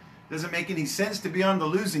side. Doesn't make any sense to be on the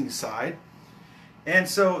losing side. And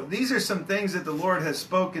so these are some things that the Lord has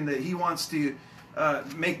spoken that he wants to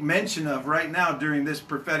make mention of right now during this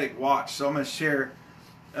prophetic watch. So I'm going to share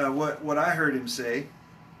what I heard him say.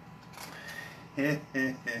 I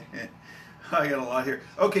got a lot here.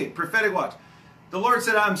 Okay, prophetic watch. The Lord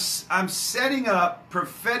said, I'm setting up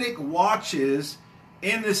prophetic watches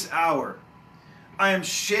in this hour. I am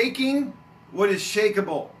shaking what is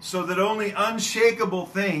shakeable, so that only unshakable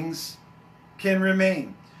things can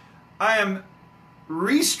remain. I am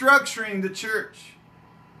restructuring the church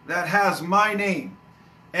that has my name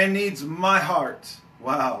and needs my heart.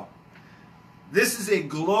 Wow. This is a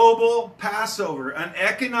global Passover, an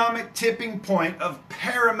economic tipping point of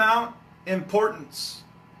paramount importance.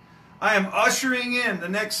 I am ushering in the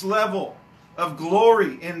next level of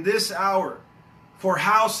glory in this hour for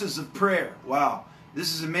houses of prayer. Wow.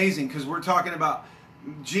 This is amazing because we're talking about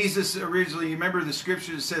Jesus originally. You remember the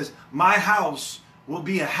scripture that says, my house will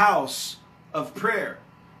be a house of prayer.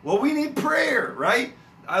 Well, we need prayer, right?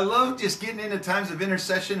 I love just getting into times of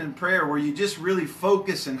intercession and prayer where you just really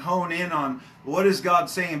focus and hone in on what is God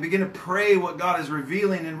saying. Begin to pray what God is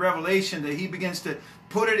revealing in Revelation, that he begins to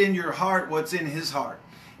put it in your heart what's in his heart.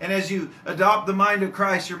 And as you adopt the mind of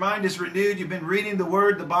Christ, your mind is renewed. You've been reading the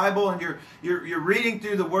Word, the Bible, and you're reading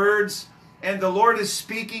through the words. And the Lord is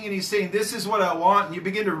speaking and he's saying, this is what I want. And you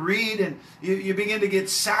begin to read and you begin to get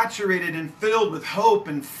saturated and filled with hope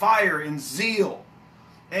and fire and zeal.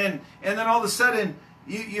 And then all of a sudden,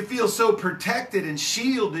 you feel so protected and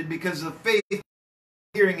shielded because of faith,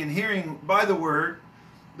 hearing and hearing by the Word.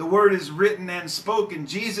 The Word is written and spoken.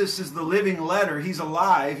 Jesus is the living letter. He's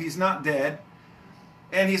alive. He's not dead.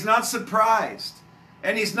 And he's not surprised.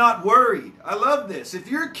 And he's not worried. I love this. If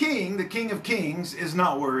your king, the King of Kings, is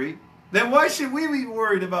not worried, then why should we be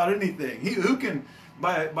worried about anything? Who can,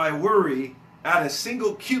 by worry, add a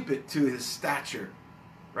single cubit to his stature,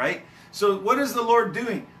 right? So what is the Lord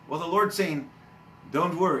doing? Well, the Lord's saying,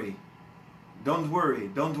 don't worry, don't worry,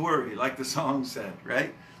 don't worry, like the song said,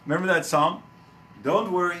 right? Remember that song?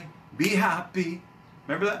 Don't worry, be happy.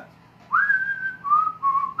 Remember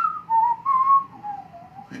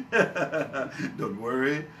that? Don't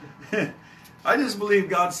worry. I just believe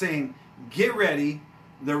God's saying, get ready.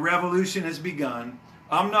 The revolution has begun.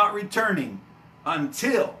 I'm not returning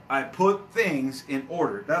until I put things in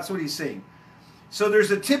order. That's what he's saying. So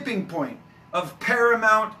there's a tipping point of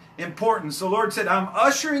paramount importance. The Lord said, I'm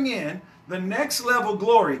ushering in the next level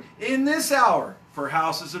glory in this hour for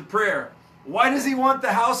houses of prayer. Why does he want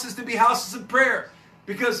the houses to be houses of prayer?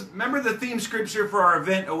 Because remember the theme scripture for our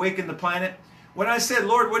event, Awaken the Planet? When I said,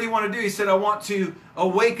 Lord, what do you want to do? He said, I want to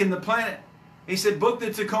awaken the planet. He said, book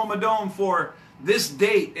the Tacoma Dome for this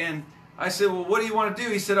date. And I said, well, what do you want to do?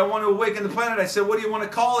 He said, I want to awaken the planet. I said, what do you want to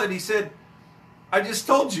call it? He said, I just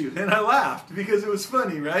told you. And I laughed because it was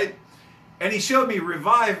funny, right? And he showed me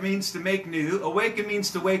revive means to make new. Awaken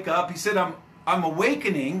means to wake up. He said, I'm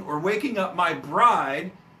awakening or waking up my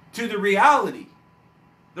bride to the reality.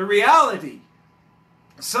 The reality.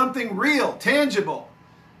 Something real, tangible.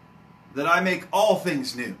 That I make all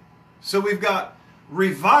things new. So we've got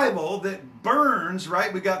revival that burns,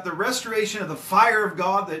 right? We got the restoration of the fire of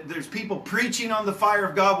God. That there's people preaching on the fire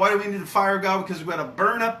of God. Why do we need the fire of God? Because we've got to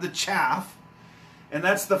burn up the chaff. And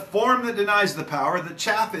that's the form that denies the power. The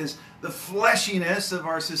chaff is the fleshiness of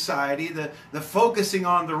our society, the focusing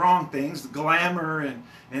on the wrong things, the glamour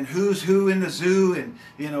and who's who in the zoo and,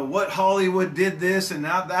 you know, what Hollywood did this and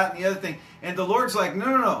not that and the other thing. And the Lord's like, no,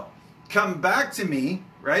 no, no. Come back to me,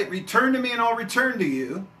 right? Return to me and I'll return to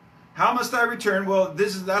you. How must I return? Well,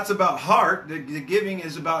 that's about heart. The giving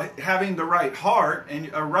is about having the right heart. And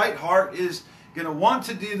a right heart is going to want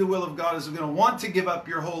to do the will of God, is going to want to give up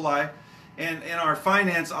your whole life. And in our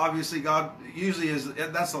finance, obviously, God usually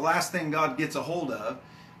that's the last thing God gets a hold of.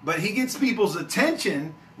 But he gets people's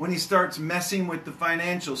attention when he starts messing with the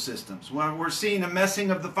financial systems. When we're seeing a messing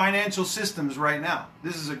of the financial systems right now.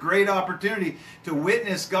 This is a great opportunity to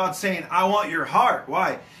witness God saying, I want your heart.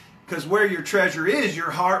 Why? Because where your treasure is,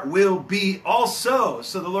 your heart will be also.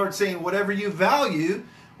 So the Lord's saying, whatever you value,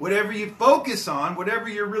 whatever you focus on, whatever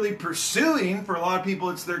you're really pursuing, for a lot of people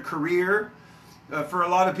it's their career, for a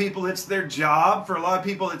lot of people it's their job, for a lot of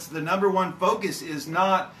people it's the number one focus is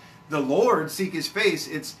not the Lord, seek his face,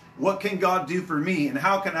 it's what can God do for me and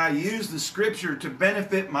how can I use the scripture to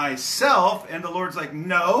benefit myself? And the Lord's like,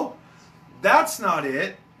 no, that's not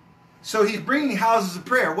it. So he's bringing houses of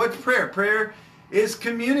prayer. What's prayer? Prayer is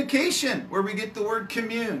communication, where we get the word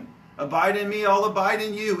commune. Abide in me, I'll abide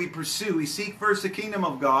in you. We pursue, we seek first the kingdom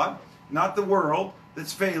of God, not the world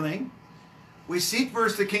that's failing. We seek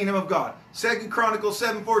first the kingdom of God. 2 Chronicles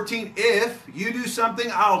 7:14, if you do something,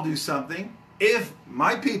 I'll do something. If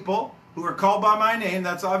my people who are called by my name,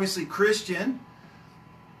 that's obviously Christian.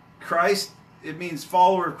 Christ, it means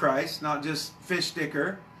follower of Christ, not just fish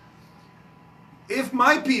sticker. If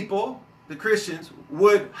my people, the Christians,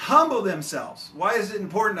 would humble themselves. Why is it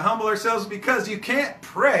important to humble ourselves? Because you can't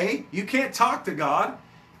pray, you can't talk to God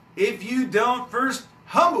if you don't first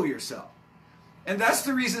humble yourself. And that's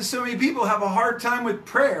the reason so many people have a hard time with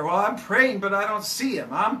prayer. Well, I'm praying, but I don't see him.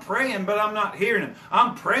 I'm praying, but I'm not hearing him.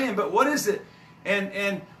 I'm praying, but what is it?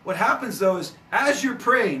 And what happens, though, is as you're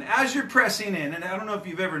praying, as you're pressing in, and I don't know if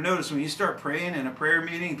you've ever noticed when you start praying in a prayer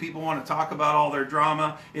meeting, people want to talk about all their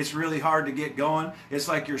drama. It's really hard to get going. It's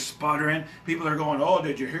like you're sputtering. People are going, oh,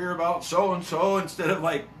 did you hear about so-and-so? Instead of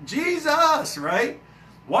like, Jesus, right?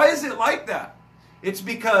 Why is it like that? It's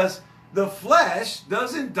because the flesh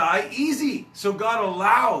doesn't die easy. So God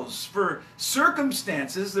allows for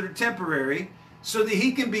circumstances that are temporary so that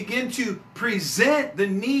he can begin to present the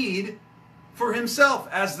need for himself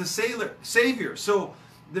as the Savior. So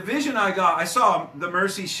the vision I saw the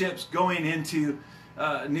Mercy ships going into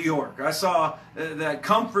New York. I saw that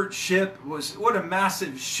Comfort ship what a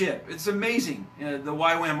massive ship. It's amazing. The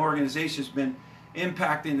YWAM organization has been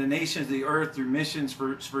impacting the nations of the earth through missions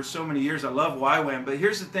for so many years. I love YWAM, but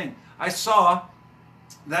here's the thing. I saw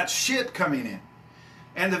that ship coming in.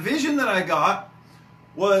 And the vision that I got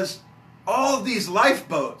was all of these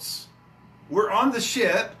lifeboats were on the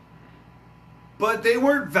ship, but they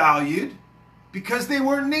weren't valued because they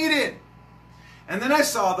weren't needed. And then I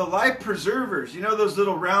saw the life preservers, you know those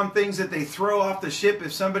little round things that they throw off the ship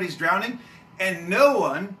if somebody's drowning? And no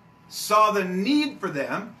one saw the need for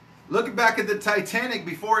them. Look back at the Titanic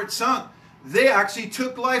before it sunk. They actually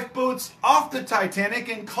took lifeboats off the Titanic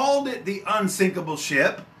and called it the unsinkable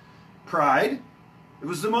ship, Pride. It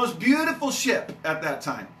was the most beautiful ship at that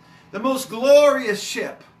time. The most glorious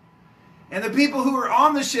ship. And the people who were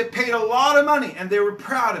on the ship paid a lot of money, and they were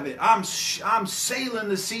proud of it. I'm sailing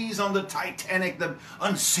the seas on the Titanic, the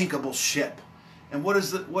unsinkable ship. And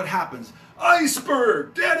what happens?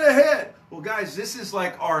 Iceberg, dead ahead. Well, guys, this is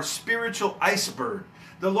like our spiritual iceberg.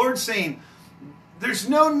 The Lord's saying, there's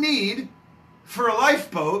no need for a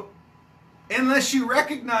lifeboat unless you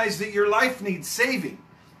recognize that your life needs saving.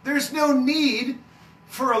 There's no need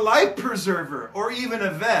for a life preserver or even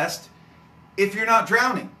a vest if you're not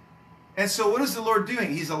drowning. And so what is the Lord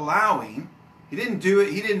doing? He's allowing. He didn't do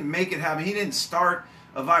it. He didn't make it happen. He didn't start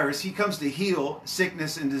a virus. He comes to heal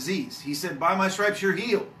sickness and disease. He said, by my stripes you're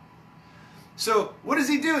healed. So what is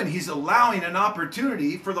he doing? He's allowing an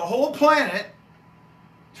opportunity for the whole planet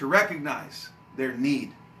to recognize their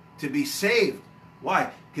need to be saved.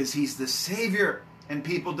 Why? Because he's the Savior, and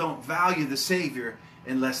people don't value the Savior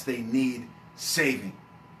unless they need saving.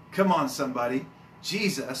 Come on, somebody.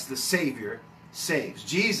 Jesus, the Savior, saves.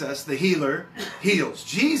 Jesus, the healer, heals.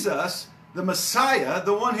 Jesus, the Messiah,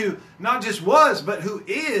 the one who not just was, but who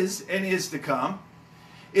is and is to come,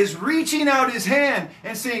 is reaching out his hand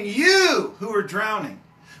and saying, you who are drowning,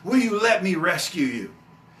 will you let me rescue you?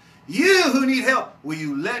 You who need help, will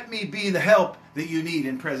you let me be the help that you need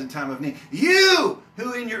in present time of need? You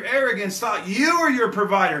who in your arrogance thought you were your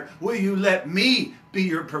provider, will you let me be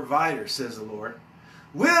your provider, says the Lord?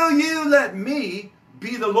 Will you let me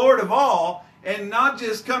be the Lord of all and not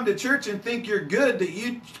just come to church and think you're good, that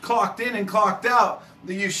you clocked in and clocked out,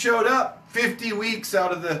 that you showed up 50 weeks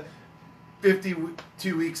out of the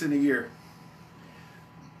 52 weeks in a year?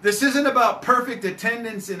 This isn't about perfect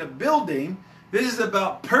attendance in a building. This is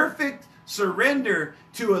about perfect surrender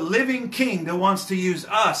to a living king that wants to use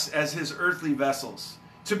us as his earthly vessels.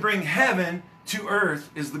 To bring heaven to earth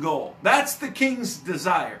is the goal. That's the king's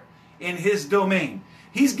desire in his domain.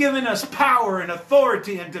 He's given us power and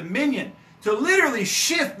authority and dominion to literally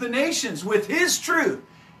shift the nations with his truth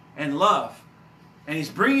and love. And he's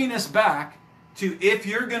bringing us back to, if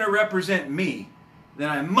you're going to represent me, then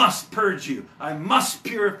I must purge you. I must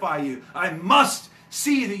purify you. I must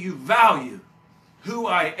see that you value who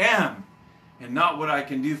I am and not what I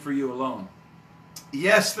can do for you alone.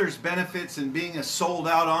 Yes, there's benefits in being a sold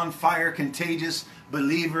out, on fire, contagious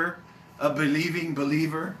believer, a believing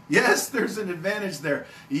believer. Yes, there's an advantage there.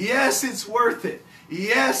 Yes, it's worth it.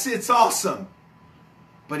 Yes, it's awesome.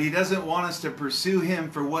 But he doesn't want us to pursue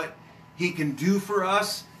him for what he can do for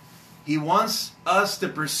us. He wants us to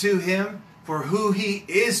pursue him for who he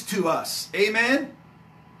is to us. Amen?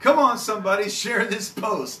 Come on, somebody, share this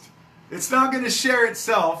post. It's not going to share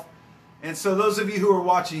itself. And so those of you who are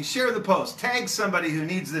watching, share the post. Tag somebody who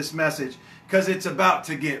needs this message, because it's about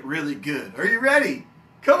to get really good. Are you ready?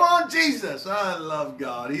 Come on, Jesus. I love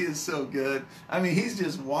God. He is so good. I mean, he's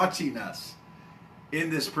just watching us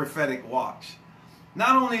in this prophetic watch.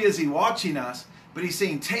 Not only is he watching us, but he's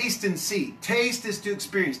saying, taste and see. Taste is to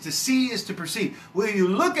experience. To see is to perceive. Will you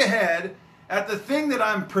look ahead at the thing that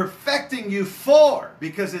I'm perfecting you for?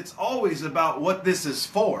 Because it's always about what this is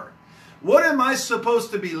for. What am I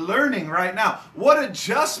supposed to be learning right now? What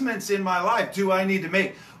adjustments in my life do I need to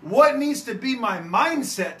make? What needs to be my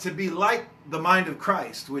mindset to be like the mind of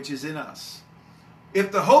Christ, which is in us?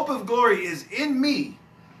 If the hope of glory is in me,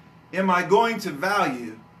 am I going to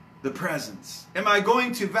value the presence? Am I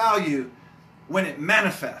going to value when it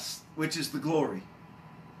manifests, which is the glory?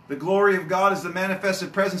 The glory of God is the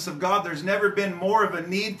manifested presence of God. There's never been more of a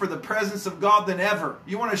need for the presence of God than ever.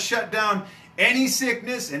 You want to shut down any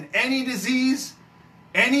sickness and any disease,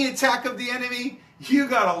 any attack of the enemy, you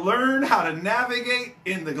got to learn how to navigate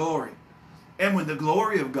in the glory. And when the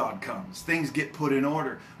glory of God comes, things get put in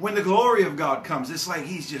order. When the glory of God comes, it's like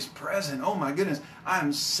he's just present. Oh my goodness,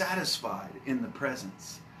 I'm satisfied in the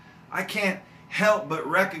presence. I can't help but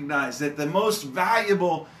recognize that the most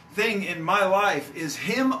valuable thing in my life is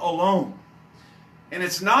him alone. And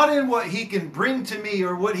it's not in what he can bring to me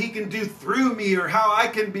or what he can do through me or how I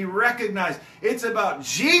can be recognized. It's about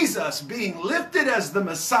Jesus being lifted as the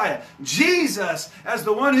Messiah. Jesus as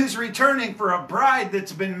the one who's returning for a bride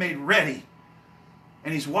that's been made ready.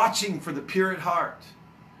 And he's watching for the pure at heart.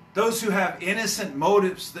 Those who have innocent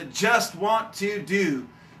motives that just want to do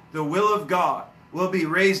the will of God will be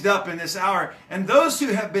raised up in this hour. And those who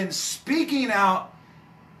have been speaking out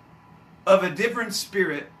of a different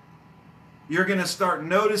spirit, you're going to start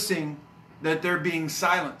noticing that they're being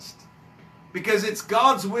silenced. Because it's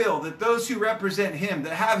God's will that those who represent him,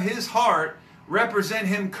 that have his heart, represent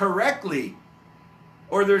him correctly.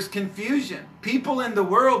 Or there's confusion. People in the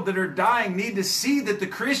world that are dying need to see that the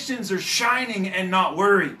Christians are shining and not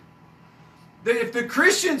worried. That if the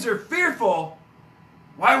Christians are fearful,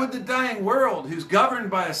 Why would the dying world, who's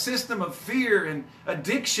governed by a system of fear and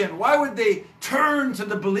addiction, why would they turn to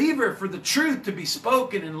the believer for the truth to be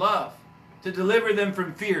spoken in love, to deliver them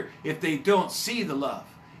from fear, if they don't see the love,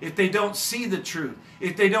 if they don't see the truth,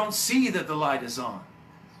 if they don't see that the light is on?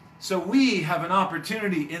 So we have an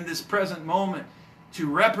opportunity in this present moment to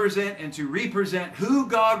represent and to represent who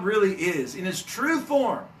God really is in His true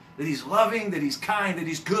form. That He's loving, that He's kind, that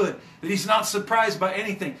He's good, that He's not surprised by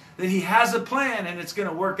anything, that He has a plan and it's going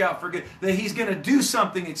to work out for good, that He's going to do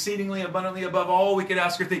something exceedingly abundantly above all we could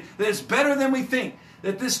ask or think, that it's better than we think,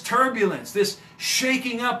 that this turbulence, this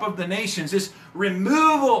shaking up of the nations, this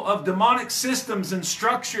removal of demonic systems and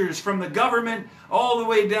structures from the government all the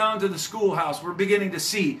way down to the schoolhouse, we're beginning to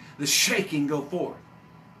see the shaking go forth.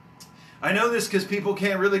 I know this because people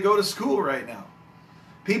can't really go to school right now.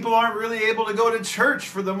 People aren't really able to go to church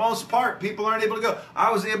for the most part. People aren't able to go.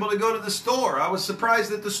 I was able to go to the store. I was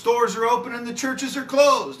surprised that the stores are open and the churches are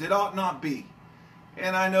closed. It ought not be.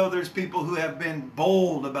 And I know there's people who have been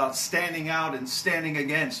bold about standing out and standing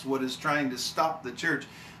against what is trying to stop the church.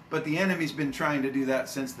 But the enemy's been trying to do that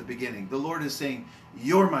since the beginning. The Lord is saying,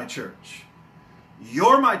 you're my church.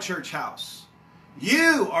 You're my church house.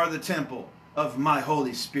 You are the temple of my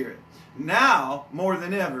Holy Spirit. Now, more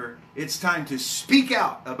than ever, it's time to speak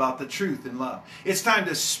out about the truth in love. It's time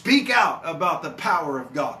to speak out about the power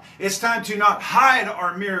of God. It's time to not hide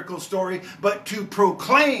our miracle story, but to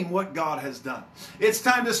proclaim what God has done. It's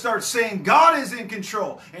time to start saying God is in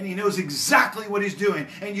control and He knows exactly what He's doing,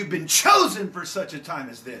 and you've been chosen for such a time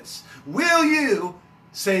as this. Will you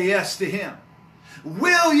say yes to Him?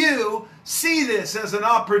 Will you see this as an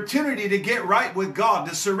opportunity to get right with God,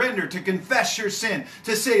 to surrender, to confess your sin,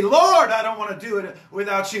 to say, Lord, I don't want to do it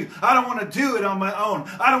without you. I don't want to do it on my own.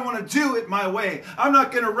 I don't want to do it my way. I'm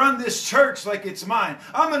not going to run this church like it's mine.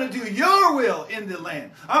 I'm going to do your will in the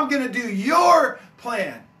land. I'm going to do your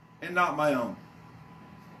plan and not my own.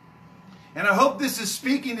 And I hope this is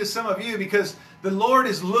speaking to some of you, because the Lord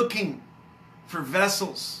is looking for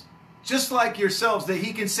vessels just like yourselves, that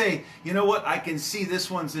He can say, you know what, I can see this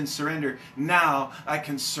one's in surrender. Now I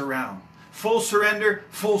can surround. Full surrender,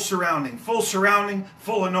 full surrounding. Full surrounding,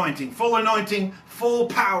 full anointing. Full anointing, full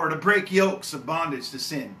power to break yokes of bondage to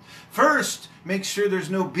sin. First, make sure there's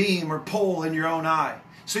no beam or pole in your own eye,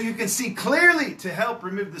 so you can see clearly to help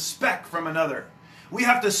remove the speck from another. We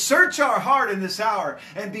have to search our heart in this hour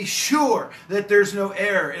and be sure that there's no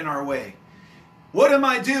error in our way. What am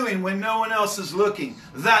I doing when no one else is looking?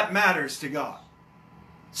 That matters to God.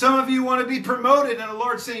 Some of you want to be promoted, and the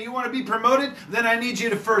Lord's saying, you want to be promoted? Then I need you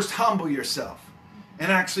to first humble yourself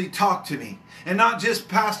and actually talk to me. And not just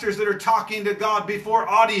pastors that are talking to God before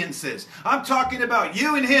audiences. I'm talking about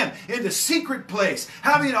you and Him in the secret place,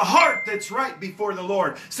 having a heart that's right before the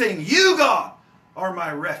Lord, saying, you, God, are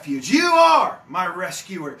my refuge. You are my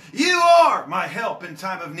rescuer. You are my help in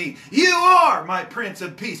time of need. You are my Prince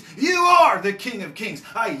of Peace. You are the King of Kings.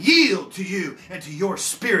 I yield to you and to your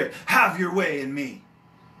Spirit. Have your way in me.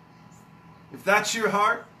 If that's your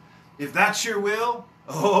heart, if that's your will,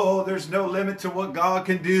 oh, there's no limit to what God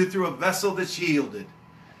can do through a vessel that's yielded.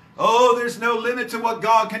 Oh, there's no limit to what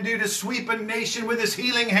God can do to sweep a nation with His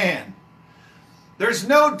healing hand. There's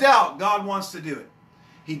no doubt God wants to do it.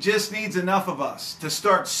 He just needs enough of us to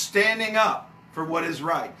start standing up for what is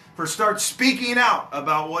right, for start speaking out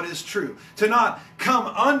about what is true, to not come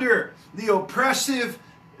under the oppressive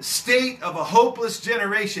state of a hopeless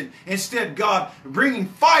generation. Instead, God bringing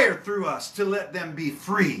fire through us to let them be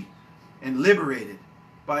free and liberated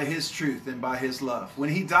by His truth and by His love. When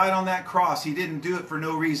He died on that cross, He didn't do it for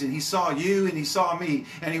no reason. He saw you and He saw me,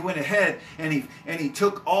 and He went ahead and He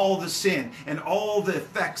took all the sin and all the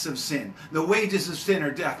effects of sin. The wages of sin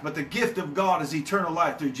are death, but the gift of God is eternal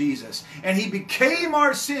life through Jesus. And He became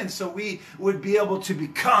our sin so we would be able to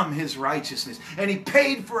become His righteousness. And He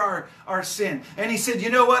paid for our sin. And He said,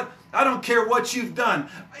 you know what? I don't care what you've done.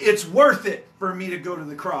 It's worth it for me to go to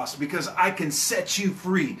the cross, because I can set you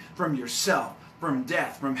free from yourself, from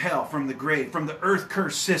death, from hell, from the grave, from the earth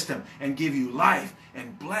curse system, and give you life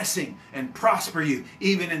and blessing and prosper you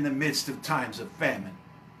even in the midst of times of famine.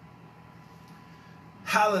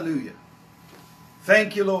 Hallelujah.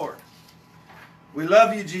 Thank you, Lord. We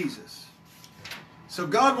love you, Jesus. So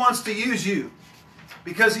God wants to use you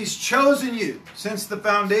because He's chosen you since the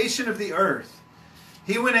foundation of the earth.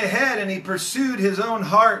 He went ahead and He pursued His own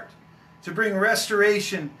heart to bring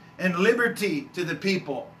restoration and liberty to the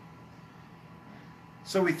people.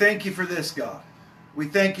 So we thank you for this, God. We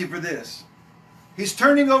thank you for this. He's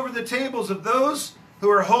turning over the tables of those who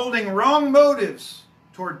are holding wrong motives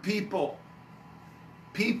toward people.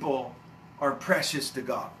 People are precious to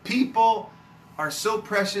God. People are so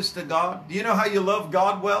precious to God? Do you know how you love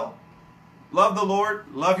God well? Love the Lord,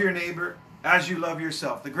 love your neighbor as you love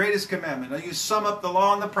yourself. The greatest commandment. Now you sum up the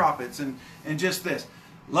law and the prophets and just this.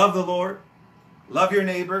 Love the Lord, love your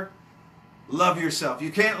neighbor, love yourself. You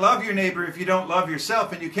can't love your neighbor if you don't love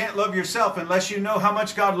yourself, and you can't love yourself unless you know how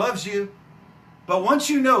much God loves you. But once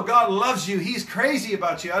you know God loves you, He's crazy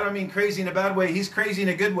about you. I don't mean crazy in a bad way. He's crazy in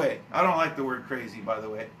a good way. I don't like the word crazy, by the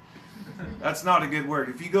way. That's not a good word.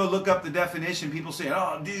 If you go look up the definition, people say,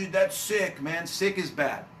 oh, dude, that's sick, man. Sick is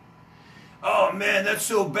bad. Oh, man, that's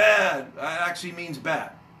so bad. That actually means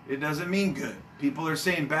bad. It doesn't mean good. People are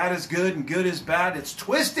saying bad is good and good is bad. It's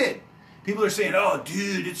twisted. People are saying, oh,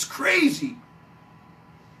 dude, it's crazy.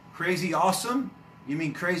 Crazy awesome? You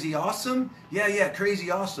mean crazy awesome? Yeah,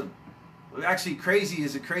 crazy awesome. Well, actually, crazy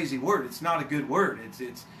is a crazy word. It's not a good word.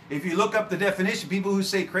 It's if you look up the definition, people who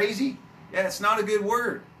say crazy, yeah, it's not a good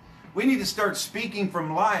word. We need to start speaking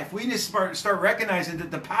from life. We need to start recognizing that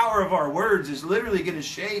the power of our words is literally going to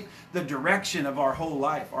shape the direction of our whole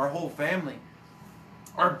life, our whole family.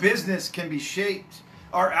 Our business can be shaped.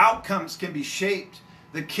 Our outcomes can be shaped.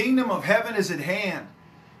 The kingdom of heaven is at hand.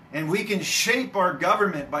 And we can shape our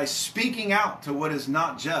government by speaking out to what is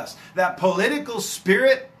not just. That political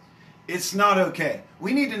spirit, it's not okay.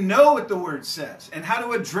 We need to know what the word says and how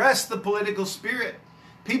to address the political spirit.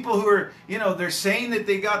 People who are, they're saying that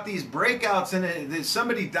they got these breakouts and that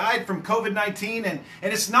somebody died from COVID-19 and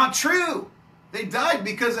it's not true. They died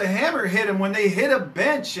because a hammer hit them when they hit a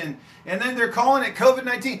bench and then they're calling it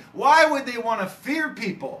COVID-19. Why would they want to fear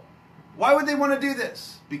people? Why would they want to do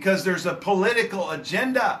this? Because there's a political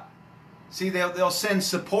agenda. See, they'll send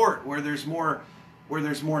support where there's more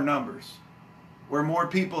numbers, where more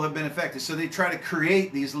people have been affected. So they try to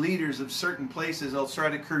create these leaders of certain places. They'll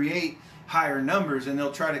try to create higher numbers, and they'll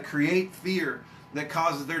try to create fear that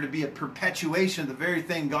causes there to be a perpetuation of the very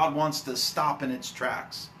thing God wants to stop in its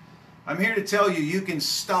tracks. I'm here to tell you, you can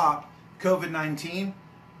stop COVID-19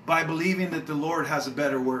 by believing that the Lord has a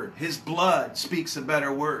better word. His blood speaks a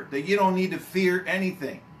better word, that you don't need to fear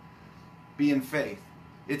anything. Be in faith.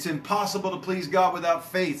 It's impossible to please God without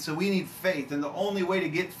faith, so we need faith, and the only way to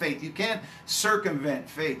get faith, you can't circumvent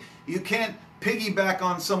faith. You can't piggyback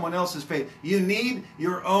on someone else's faith. You need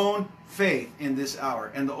your own faith in this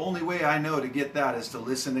hour. And the only way I know to get that is to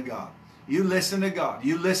listen to God. You listen to God.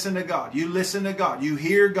 You listen to God. You listen to God. You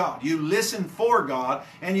hear God. You listen for God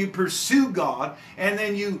and you pursue God and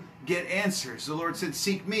then you get answers. The Lord said,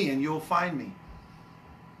 seek me and you'll find me.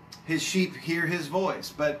 His sheep hear His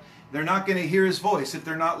voice, but they're not going to hear His voice if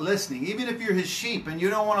they're not listening. Even if you're His sheep and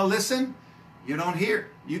you don't want to listen, you don't hear.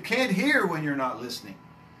 You can't hear when you're not listening.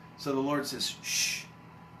 So the Lord says, shh,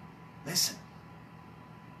 listen.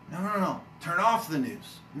 No. Turn off the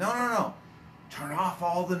news. No. Turn off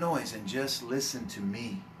all the noise and just listen to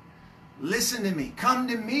me. Listen to me. Come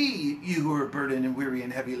to me, you who are burdened and weary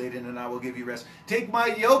and heavy laden, and I will give you rest. Take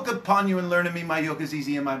my yoke upon you and learn of me. My yoke is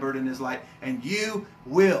easy and my burden is light, and you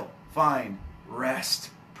will find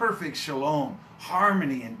rest. Perfect shalom,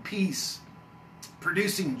 harmony and peace,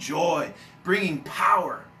 producing joy, bringing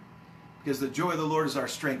power. Because the joy of the Lord is our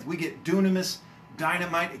strength. We get dunamis,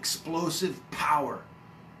 dynamite, explosive power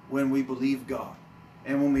when we believe God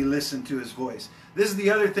and when we listen to His voice. This is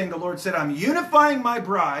the other thing the Lord said, I'm unifying my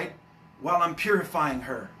bride while I'm purifying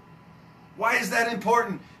her. Why is that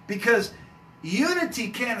important? Because unity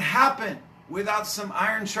can't happen without some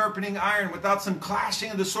iron sharpening iron, without some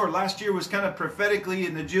clashing of the sword. Last year was kind of prophetically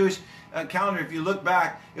in the Jewish calendar. If you look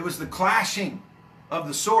back, it was the clashing of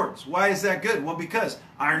the swords. Why is that good? Well, because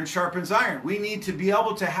iron sharpens iron. We need to be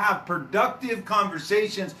able to have productive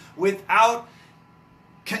conversations without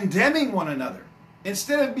condemning one another.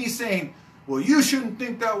 Instead of me saying, well, you shouldn't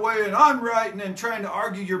think that way and I'm right, and then trying to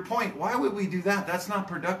argue your point. Why would we do that? That's not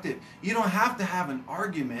productive. You don't have to have an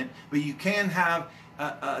argument, but you can have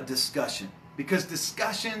a discussion. Because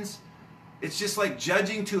discussions, it's just like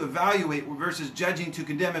judging to evaluate versus judging to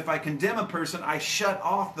condemn. If I condemn a person, I shut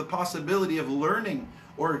off the possibility of learning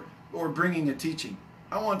or bringing a teaching.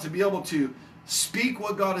 I want to be able to speak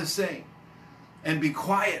what God is saying and be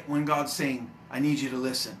quiet when God's saying, I need you to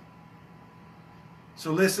listen.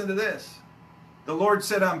 So listen to this. The Lord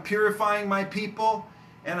said, I'm purifying my people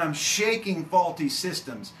and I'm shaking faulty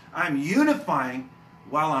systems. I'm unifying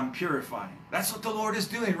while I'm purifying. That's what the Lord is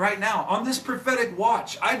doing right now. On this prophetic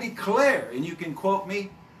watch, I declare, and you can quote me,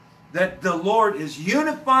 that the Lord is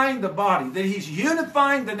unifying the body, that He's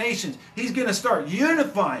unifying the nations. He's going to start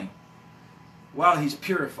unifying while He's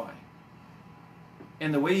purifying.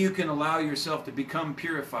 And the way you can allow yourself to become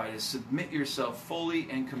purified is submit yourself fully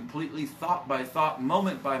and completely, thought by thought,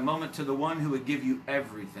 moment by moment, to the one who would give you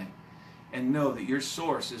everything. And know that your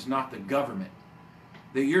source is not the government.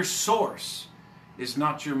 that your source is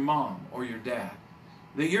not your mom or your dad.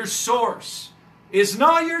 That your source is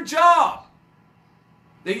not your job.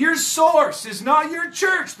 That your source is not your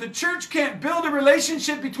church. The church can't build a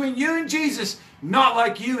relationship between you and Jesus, not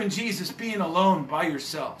like you and Jesus being alone by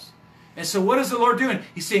yourselves. And so what is the Lord doing?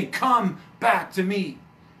 He's saying, come back to me.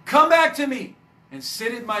 Come back to me and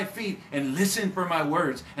sit at my feet and listen for my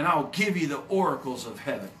words, and I will give you the oracles of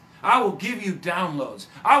heaven. I will give you downloads.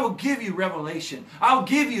 I will give you revelation. I'll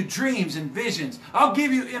give you dreams and visions. I'll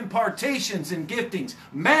give you impartations and giftings,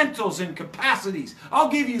 mantles and capacities. I'll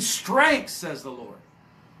give you strength, says the Lord.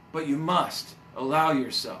 But you must allow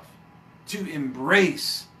yourself to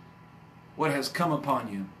embrace what has come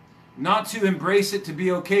upon you. Not to embrace it to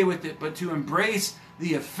be okay with it, but to embrace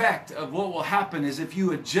the effect of what will happen is if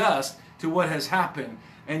you adjust to what has happened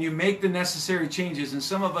and you make the necessary changes. And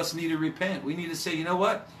some of us need to repent. We need to say, you know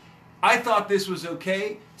what? I thought this was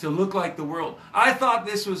okay to look like the world. I thought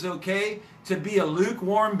this was okay to be a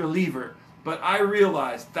lukewarm believer. But I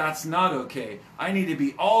realized that's not okay. I need to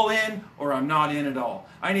be all in or I'm not in at all.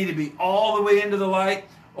 I need to be all the way into the light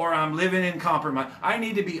or I'm living in compromise. I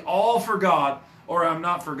need to be all for God or I'm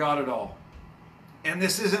not for God at all. And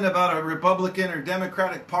this isn't about a Republican or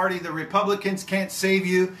Democratic party. The Republicans can't save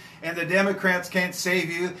you and the Democrats can't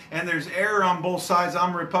save you. And there's error on both sides.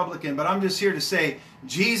 I'm Republican. But I'm just here to say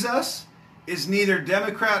Jesus is neither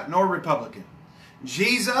Democrat nor Republican.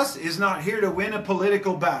 Jesus is not here to win a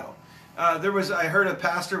political battle. I heard a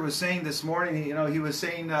pastor was saying this morning, he was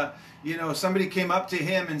saying, somebody came up to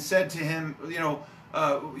him and said to him,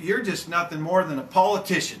 you're just nothing more than a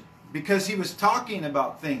politician, because he was talking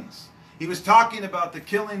about things. He was talking about the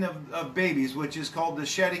killing of babies, which is called the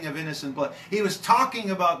shedding of innocent blood. He was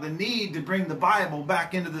talking about the need to bring the Bible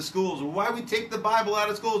back into the schools. Why we take the Bible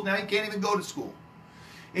out of schools? Now you can't even go to school.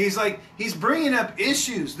 He's bringing up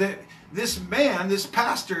issues that this man, this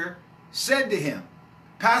pastor, said to him.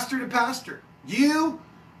 Pastor to pastor, you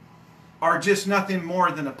are just nothing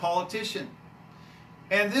more than a politician.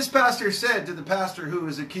 And this pastor said to the pastor who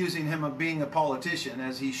was accusing him of being a politician,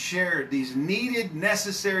 as he shared these needed,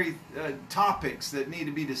 necessary topics that need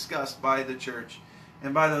to be discussed by the church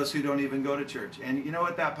and by those who don't even go to church. And you know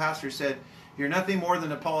what that pastor said? You're nothing more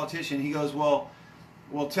than a politician. He goes, well,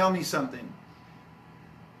 tell me something.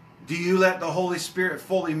 Do you let the Holy Spirit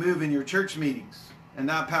fully move in your church meetings? And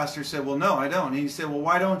that pastor said, well, no, I don't. And he said, well,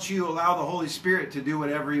 why don't you allow the Holy Spirit to do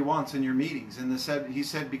whatever he wants in your meetings? And he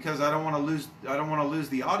said, because I don't want to lose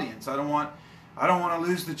the audience. I don't want to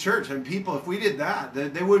lose the church. And people, if we did that,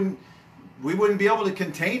 we wouldn't be able to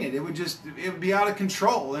contain it. It would be out of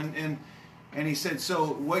control. And he said,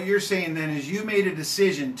 so what you're saying then is you made a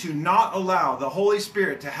decision to not allow the Holy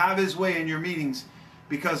Spirit to have his way in your meetings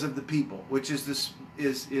because of the people, which is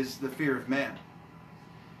the fear of man.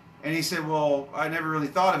 And he said, well, I never really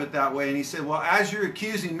thought of it that way. And he said, well, as you're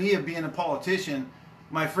accusing me of being a politician,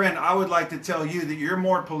 my friend, I would like to tell you that you're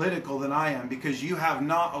more political than I am, because you have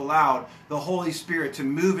not allowed the Holy Spirit to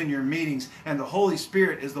move in your meetings. And the Holy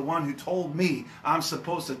Spirit is the one who told me I'm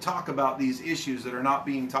supposed to talk about these issues that are not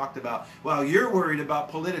being talked about. While you're worried about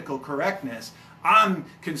political correctness, I'm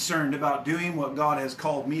concerned about doing what God has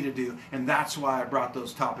called me to do. And that's why I brought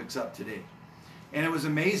those topics up today. And it was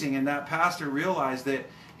amazing. And that pastor realized that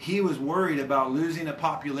he was worried about losing a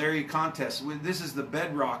popularity contest. This is the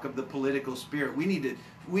bedrock of the political spirit. We need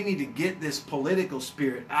to get this political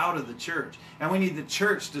spirit out of the church. And we need the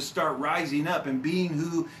church to start rising up and being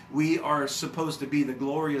who we are supposed to be, the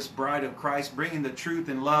glorious bride of Christ, bringing the truth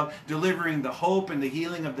and love, delivering the hope and the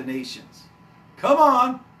healing of the nations. Come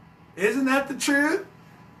on. Isn't that the truth?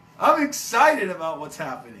 I'm excited about what's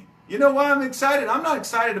happening. You know why I'm excited? I'm not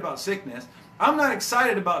excited about sickness. I'm not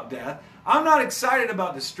excited about death. I'm not excited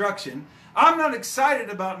about destruction. I'm not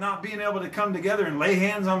excited about not being able to come together and lay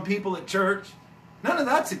hands on people at church. None of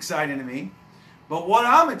that's exciting to me. But what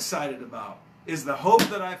I'm excited about is the hope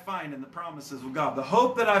that I find in the promises of God. The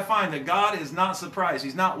hope that I find that God is not surprised.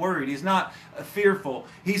 He's not worried. He's not fearful.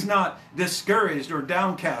 He's not discouraged or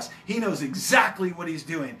downcast. He knows exactly what he's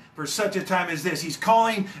doing for such a time as this. He's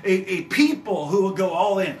calling a people who will go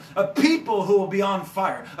all in. A people who will be on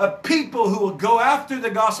fire. A people who will go after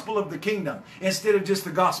the gospel of the kingdom instead of just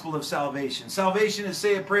the gospel of salvation. Salvation is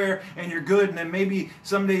say a prayer and you're good, and then maybe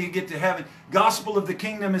someday you get to heaven. Gospel of the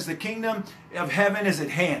kingdom is the kingdom of heaven is at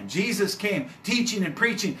hand. Jesus came teaching and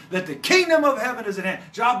preaching that the kingdom of heaven is at hand.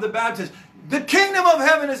 John the Baptist, the kingdom of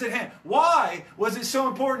heaven is at hand. Why was it so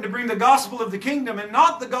important to bring the gospel of the kingdom and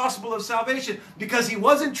not the gospel of salvation? Because he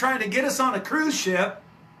wasn't trying to get us on a cruise ship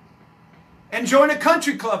and join a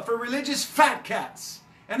country club for religious fat cats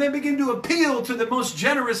and then begin to appeal to the most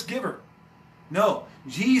generous giver. No,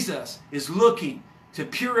 Jesus is looking to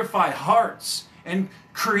purify hearts and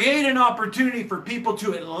create an opportunity for people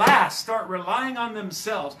to at last start relying on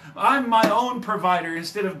themselves. I'm my own provider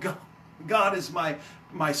instead of God. God is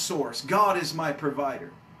my source. God is my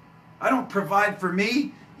provider. I don't provide for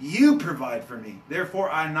me. You provide for me. Therefore,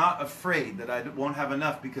 I'm not afraid that I won't have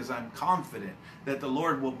enough, because I'm confident that the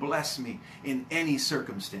Lord will bless me in any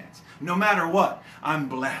circumstance. No matter what, I'm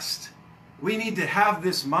blessed. We need to have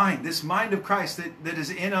this mind of Christ that is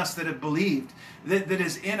in us, that have believed, that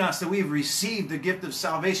is in us, that we've received the gift of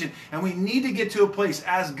salvation. And we need to get to a place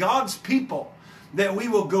as God's people that we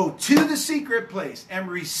will go to the secret place and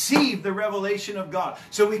receive the revelation of God,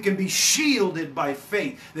 so we can be shielded by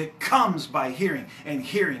faith that comes by hearing, and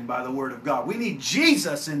hearing by the word of God. We need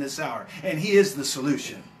Jesus in this hour, and He is the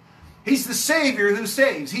solution. He's the Savior who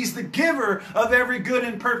saves. He's the giver of every good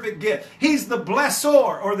and perfect gift. He's the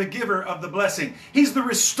blessor, or the giver of the blessing. He's the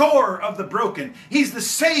restorer of the broken. He's the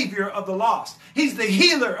Savior of the lost. He's the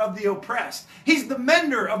healer of the oppressed. He's the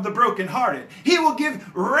mender of the brokenhearted. He will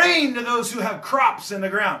give rain to those who have crops in the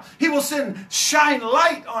ground. He will shine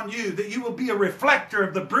light on you, that you will be a reflector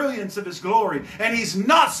of the brilliance of His glory. And He's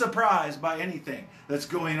not surprised by anything that's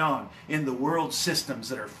going on in the world systems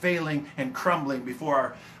that are failing and crumbling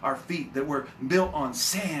before our feet, that were built on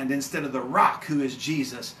sand instead of the rock, who is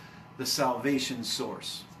Jesus, the salvation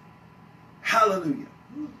source. Hallelujah.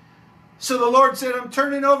 So the Lord said, I'm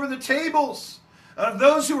turning over the tables of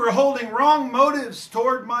those who are holding wrong motives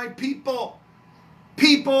toward my people.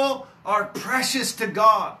 People are precious to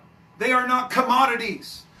God. They are not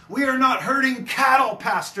commodities. We are not herding cattle,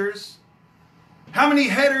 pastors. How many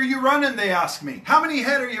head are you running, they ask me. How many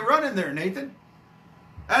head are you running there, Nathan?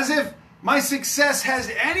 As if my success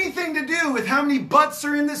has anything to do with how many butts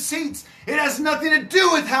are in the seats. It has nothing to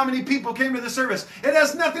do with how many people came to the service. It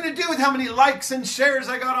has nothing to do with how many likes and shares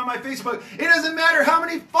I got on my Facebook. It doesn't matter how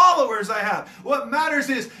many followers I have. What matters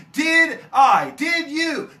is, did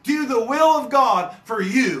you do the will of God for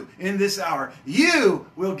you in this hour? You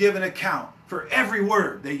will give an account for every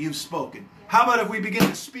word that you've spoken. How about if we begin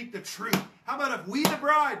to speak the truth? How about if we, the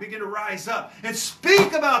bride, begin to rise up and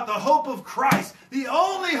speak about the hope of Christ, the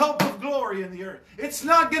only hope of glory in the earth? It's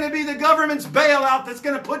not going to be the government's bailout that's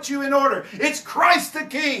going to put you in order. It's Christ the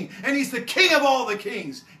King, and He's the King of all the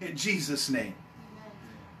kings, in Jesus' name.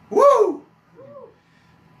 Amen. Woo!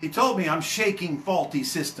 He told me I'm shaking faulty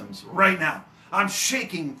systems right now. I'm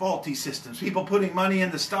shaking faulty systems. People putting money in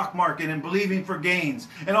the stock market and believing for gains.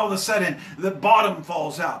 And all of a sudden, the bottom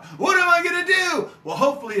falls out. What am I going to do? Well,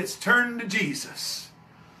 hopefully it's turned to Jesus.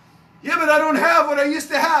 Yeah, but I don't have what I used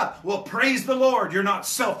to have. Well, praise the Lord. You're not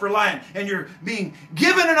self-reliant. And you're being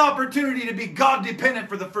given an opportunity to be God-dependent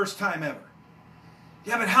for the first time ever.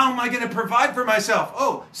 Yeah, but how am I going to provide for myself?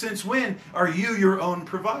 Oh, since when are you your own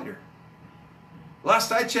provider?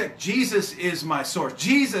 Last I checked, Jesus is my source.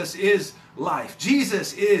 Jesus is life.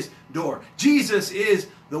 Jesus is door. Jesus is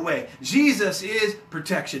the way. Jesus is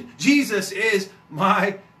protection. Jesus is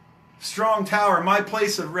my strong tower, my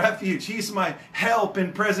place of refuge. He's my help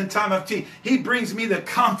in present time of need. He brings me the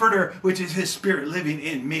comforter, which is His Spirit living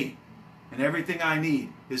in me. And everything I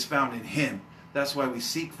need is found in Him. That's why we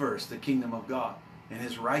seek first the kingdom of God and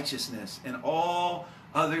His righteousness, and all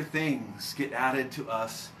other things get added to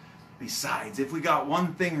us. Besides, if we got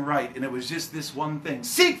one thing right, and it was just this one thing: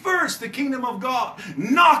 seek first the kingdom of God.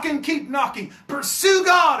 Knock and keep knocking. Pursue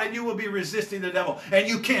God, and you will be resisting the devil. And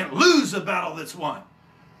you can't lose a battle that's won.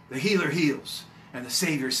 The healer heals, and the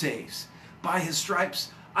Savior saves. By His stripes,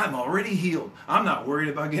 I'm already healed. I'm not worried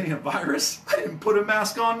about getting a virus. I didn't put a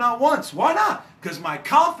mask on, not once. Why not? Because my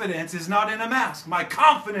confidence is not in a mask. My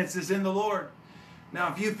confidence is in the Lord. Now,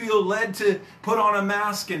 if you feel led to put on a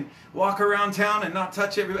mask and walk around town and not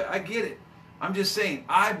touch everybody, I get it. I'm just saying,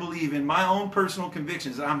 I believe in my own personal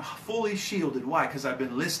convictions that I'm fully shielded. Why? Because I've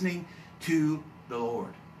been listening to the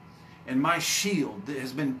Lord. And my shield that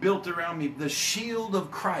has been built around me, the shield of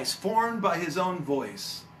Christ, formed by His own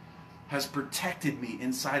voice, has protected me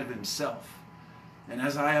inside of Himself. And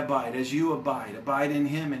as I abide, as you abide in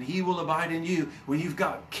Him, and He will abide in you. When you've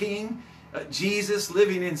got King Jesus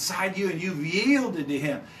living inside you and you've yielded to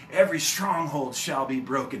Him, every stronghold shall be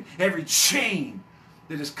broken. Every chain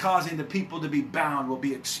that is causing the people to be bound will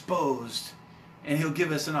be exposed. And He'll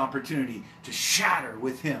give us an opportunity to shatter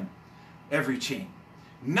with Him every chain.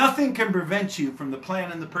 Nothing can prevent you from the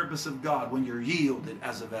plan and the purpose of God when you're yielded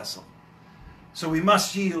as a vessel. So we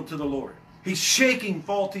must yield to the Lord. He's shaking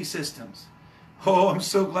faulty systems. Oh, I'm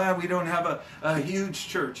so glad we don't have a huge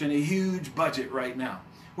church and a huge budget right now.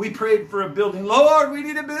 We prayed for a building. Lord, we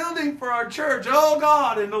need a building for our church. Oh,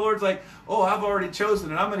 God. And the Lord's like, oh, I've already chosen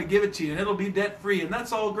it. I'm going to give it to you, and it'll be debt-free. And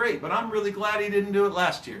that's all great. But I'm really glad He didn't do it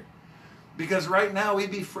last year. Because right now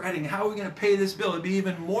we'd be fretting, how are we going to pay this bill? It'd be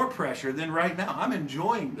even more pressure than right now. I'm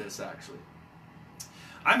enjoying this, actually.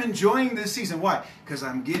 I'm enjoying this season. Why? Because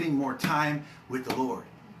I'm getting more time with the Lord.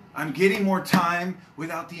 I'm getting more time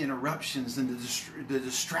without the interruptions and the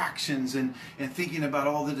distractions and thinking about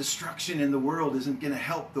all the destruction in the world isn't going to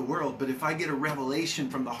help the world. But if I get a revelation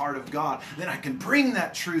from the heart of God, then I can bring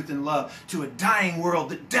that truth and love to a dying world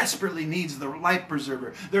that desperately needs the life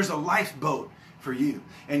preserver. There's a lifeboat for you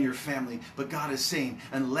and your family. But God is saying,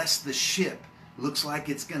 unless the ship looks like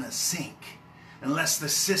it's going to sink, unless the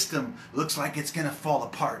system looks like it's going to fall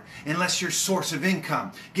apart, unless your source of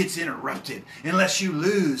income gets interrupted, unless you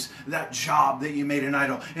lose that job that you made an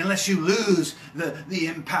idol, unless you lose the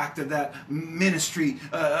impact of that ministry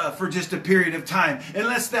for just a period of time,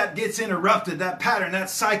 unless that gets interrupted, that pattern, that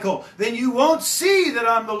cycle, then you won't see that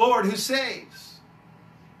I'm the Lord who saves.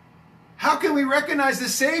 How can we recognize the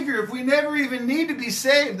Savior if we never even need to be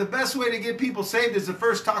saved? The best way to get people saved is to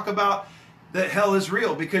first talk about that hell is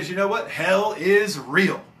real, because you know what? Hell is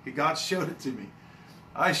real. God showed it to me.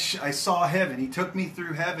 I saw heaven. He took me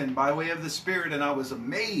through heaven by way of the Spirit, and I was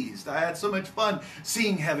amazed. I had so much fun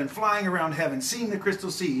seeing heaven, flying around heaven, seeing the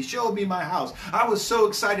crystal sea. He showed me my house. I was so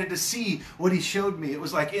excited to see what he showed me. It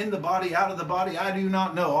was like in the body, out of the body. I do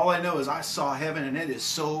not know. All I know is I saw heaven, and it is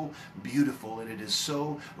so beautiful, and it is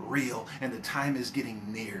so real, and the time is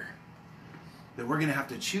getting near that we're going to have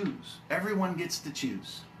to choose. Everyone gets to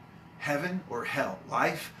choose. Heaven or hell,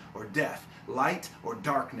 life or death, light or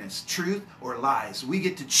darkness, truth or lies. We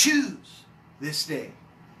get to choose this day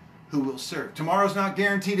who will serve. Tomorrow's not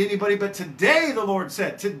guaranteed to anybody, but today, the Lord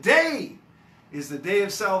said, today is the day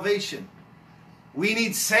of salvation. We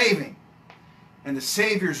need saving. And the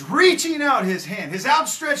Savior's reaching out his hand. His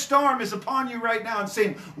outstretched arm is upon you right now and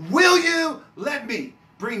saying, will you let me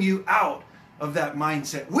bring you out of that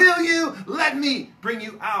mindset? Will you let me bring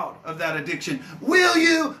you out of that addiction? Will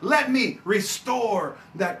you let me restore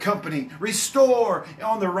that company, restore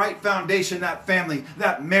on the right foundation that family,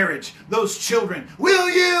 that marriage, those children? Will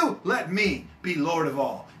you let me be Lord of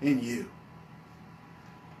all in you?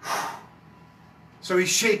 So he's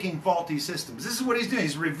shaking faulty systems. This is what he's doing.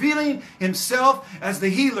 He's revealing himself as the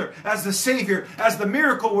healer, as the Savior, as the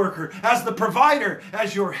miracle worker, as the provider,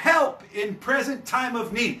 as your help in present time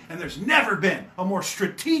of need. And there's never been a more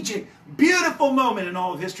strategic, beautiful moment in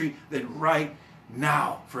all of history than right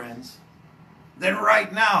now, friends. Than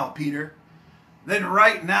right now, Peter. Than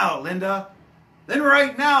right now, Linda. Than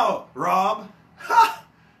right now, Rob. Ha!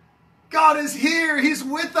 God is here. He's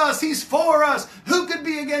with us. He's for us. Who could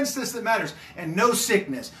be against us that matters? And no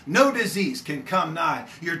sickness, no disease can come nigh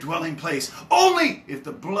your dwelling place. Only if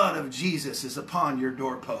the blood of Jesus is upon your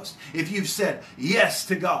doorpost. If you've said yes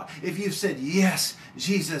to God. If you've said, yes,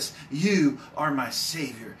 Jesus, you are my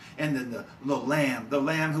Savior. And then the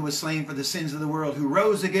Lamb who was slain for the sins of the world, who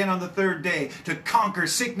rose again on the third day to conquer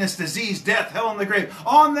sickness, disease, death, hell, and the grave.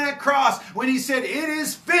 On that cross, when he said, it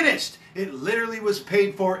is finished, it literally was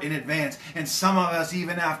paid for in advance. And some of us,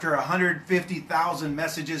 even after 150,000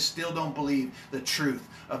 messages, still don't believe the truth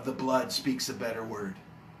of the blood speaks a better word.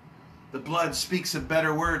 The blood speaks a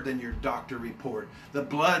better word than your doctor report. The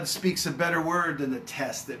blood speaks a better word than the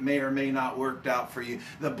test that may or may not worked out for you.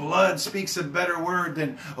 The blood speaks a better word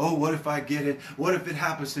than, oh, what if I get it? What if it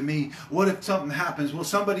happens to me? What if something happens? Will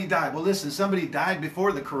somebody die? Well, listen, somebody died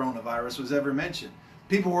before the coronavirus was ever mentioned.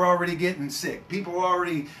 People were already getting sick. People were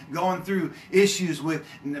already going through issues with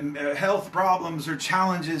health problems or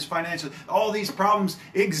challenges financially. All these problems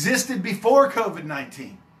existed before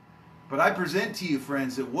COVID-19. But I present to you,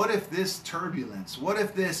 friends, that what if this turbulence, what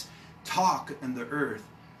if this talk in the earth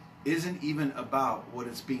isn't even about what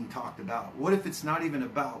it's being talked about? What if it's not even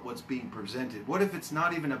about what's being presented? What if it's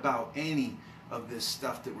not even about any of this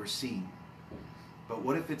stuff that we're seeing? But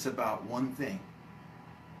what if it's about one thing?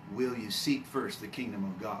 Will you seek first the kingdom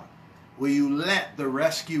of God? Will you let the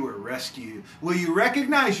rescuer rescue you? Will you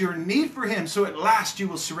recognize your need for him so at last you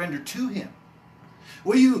will surrender to him?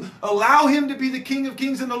 Will you allow him to be the King of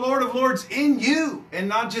Kings and the Lord of Lords in you, and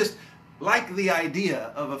not just like the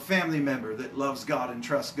idea of a family member that loves God and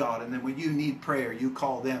trusts God, and then when you need prayer, you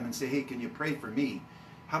call them and say, hey, can you pray for me?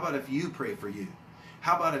 How about if you pray for you?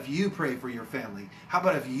 How about if you pray for your family? How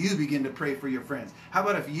about if you begin to pray for your friends? How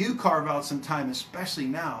about if you carve out some time, especially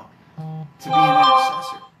now, to be an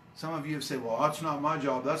intercessor? Some of you have said, well, that's not my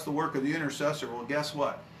job. That's the work of the intercessor. Well, guess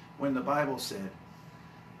what? When the Bible said,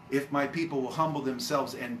 if my people will humble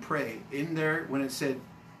themselves and pray, in there, when it said,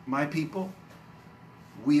 my people,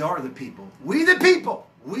 we are the people. We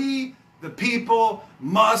the people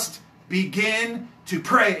must begin to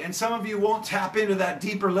pray. And some of you won't tap into that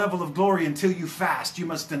deeper level of glory until you fast. You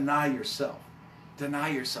must deny yourself. Deny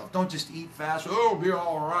yourself. Don't just eat fast. Oh, be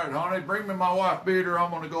all right, honey. Bring me my wife beater.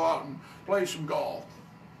 I'm going to go out and play some golf.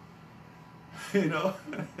 You know,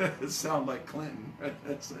 it sounds like Clinton.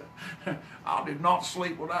 I did not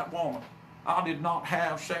sleep with that woman. I did not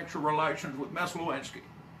have sexual relations with Miss Lewinsky.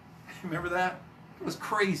 Remember that? It was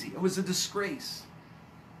crazy. It was a disgrace.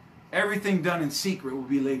 Everything done in secret will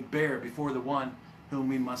be laid bare before the one whom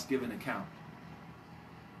we must give an account.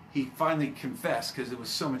 He finally confessed because there was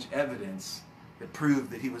so much evidence that proved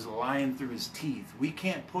that he was lying through his teeth. We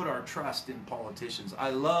can't put our trust in politicians. I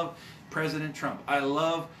love President Trump. I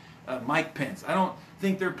love Mike Pence. I don't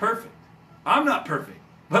think they're perfect. I'm not perfect.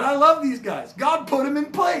 But I love these guys. God put them in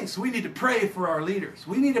place. We need to pray for our leaders.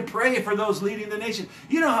 We need to pray for those leading the nation.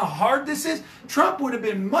 You know how hard this is? Trump would have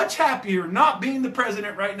been much happier not being the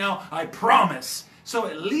president right now, I promise. So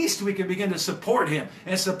at least we can begin to support him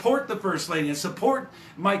and support the First Lady and support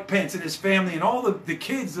Mike Pence and his family and all the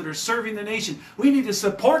kids that are serving the nation. We need to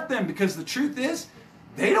support them because the truth is,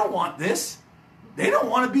 they don't want this. They don't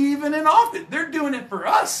want to be even in office. They're doing it for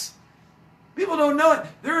us. People don't know it.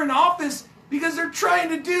 They're in office because they're trying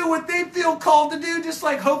to do what they feel called to do, just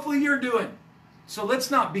like hopefully you're doing. So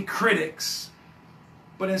let's not be critics.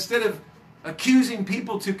 But instead of accusing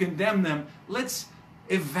people to condemn them, let's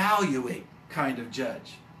evaluate, kind of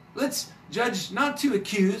judge. Let's judge not to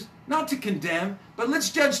accuse, not to condemn, but let's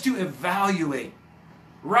judge to evaluate.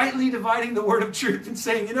 Rightly dividing the word of truth and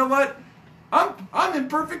saying, you know what? I'm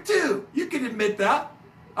imperfect too. You can admit that.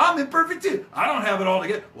 I'm imperfect too. I don't have it all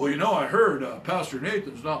together. Well, you know, I heard Pastor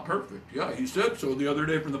Nathan's not perfect. Yeah, he said so the other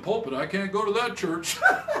day from the pulpit. I can't go to that church.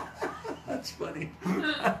 That's funny.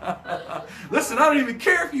 Listen, I don't even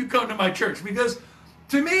care if you come to my church because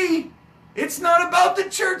to me, it's not about the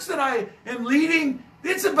church that I am leading.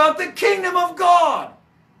 It's about the kingdom of God.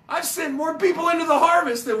 I've sent more people into the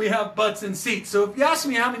harvest than we have butts and seats. So if you ask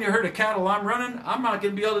me how many herd of cattle I'm running, I'm not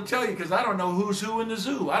going to be able to tell you because I don't know who's who in the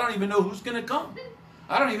zoo. I don't even know who's going to come.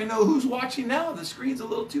 I don't even know who's watching now. The screen's a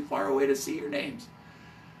little too far away to see your names.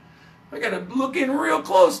 I got to look in real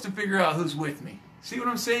close to figure out who's with me. See what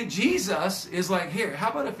I'm saying? Jesus is like, here, how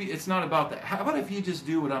about if you, it's not about that. How about if you just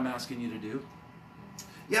do what I'm asking you to do?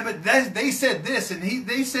 Yeah, but they said this and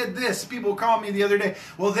they said this. People called me the other day.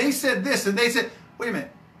 Well, they said this and they said, wait a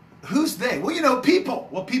minute. Who's they? Well, you know, people.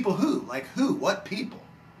 Well, people who? Like who? What people?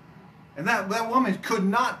 And that woman could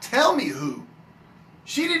not tell me who.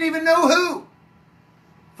 She didn't even know who.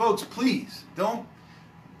 Folks, please, don't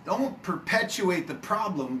perpetuate the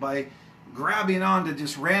problem by grabbing onto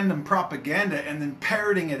just random propaganda and then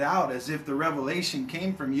parroting it out as if the revelation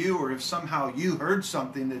came from you or if somehow you heard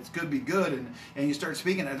something that could be good and you start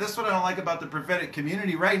speaking it. That's what I don't like about the prophetic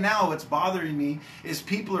community. Right now, what's bothering me is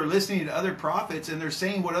people are listening to other prophets and they're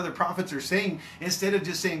saying what other prophets are saying instead of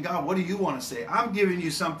just saying, God, what do you want to say? I'm giving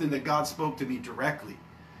you something that God spoke to me directly.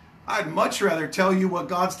 I'd much rather tell you what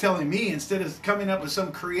God's telling me instead of coming up with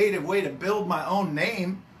some creative way to build my own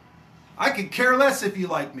name. I could care less if you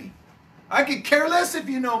like me. I could care less if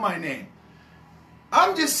you know my name.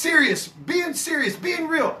 I'm just serious, being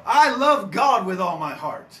real. I love God with all my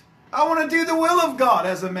heart. I want to do the will of God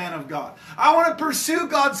as a man of God. I want to pursue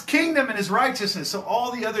God's kingdom and his righteousness so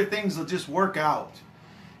all the other things will just work out.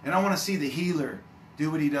 And I want to see the healer do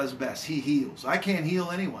what he does best. He heals. I can't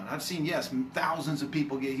heal anyone. I've seen, yes, thousands of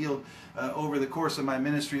people get healed over the course of my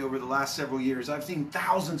ministry over the last several years. I've seen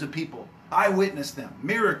thousands of people. I witnessed them.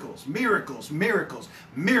 Miracles, miracles, miracles.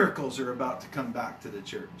 Miracles are about to come back to the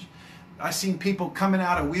church. I've seen people coming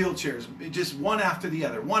out of wheelchairs, just one after the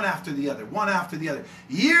other, one after the other, one after the other.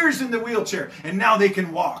 Years in the wheelchair, and now they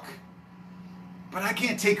can walk. But I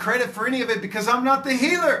can't take credit for any of it because I'm not the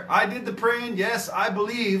healer. I did the praying. Yes, I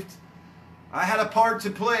believed. I had a part to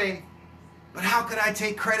play. But how could I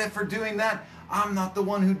take credit for doing that? I'm not the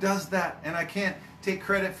one who does that. And I can't take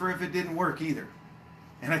credit for if it didn't work either.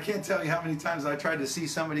 And I can't tell you how many times I tried to see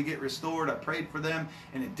somebody get restored. I prayed for them,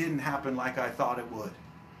 and it didn't happen like I thought it would.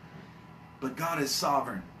 But God is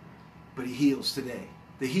sovereign, but he heals today.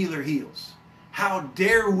 The healer heals. How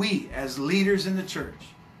dare we, as leaders in the church,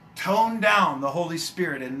 tone down the Holy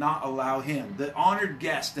Spirit and not allow him, the honored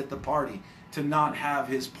guest at the party, to not have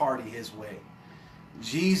his party his way.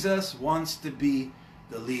 Jesus wants to be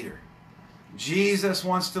the leader. Jesus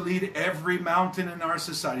wants to lead every mountain in our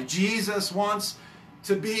society. Jesus wants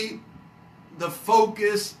to be the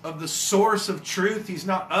focus of the source of truth. He's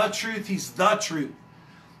not a truth, he's the truth.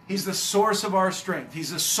 He's the source of our strength.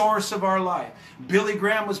 He's the source of our life. Billy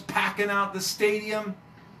Graham was packing out the stadium.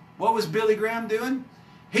 What was Billy Graham doing?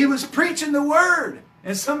 He was preaching the word.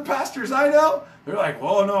 And some pastors I know, they're like,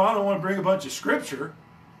 well, no, I don't want to bring a bunch of scripture.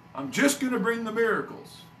 I'm just going to bring the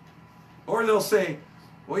miracles. Or they'll say,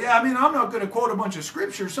 Well, yeah, I mean, I'm not going to quote a bunch of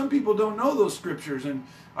scriptures. Some people don't know those scriptures, and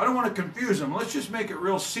I don't want to confuse them. Let's just make it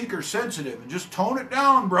real seeker sensitive and just tone it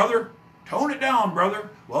down, brother. Tone it down, brother.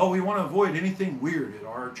 Well, we want to avoid anything weird in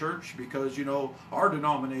our church because, you know, our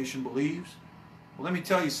denomination believes. Well, let me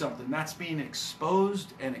tell you something. That's being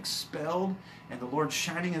exposed and expelled, and the Lord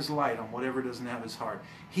shining his light on whatever doesn't have his heart.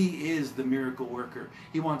 He is the miracle worker.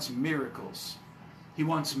 He wants miracles. He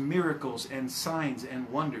wants miracles and signs and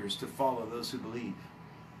wonders to follow those who believe.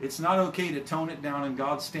 It's not okay to tone it down and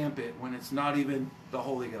God stamp it when it's not even the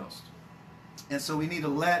Holy Ghost. And so we need to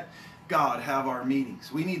let God have our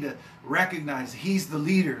meetings. We need to recognize he's the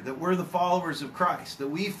leader, that we're the followers of Christ, that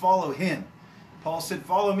we follow him. Paul said,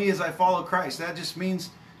 follow me as I follow Christ. That just means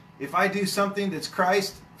if I do something that's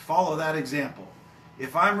Christ, follow that example.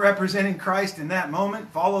 If I'm representing Christ in that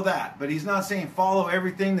moment, follow that. But he's not saying follow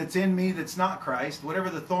everything that's in me that's not Christ. Whatever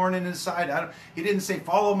the thorn in his side, he didn't say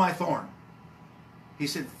follow my thorn. He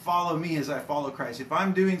said, follow me as I follow Christ. If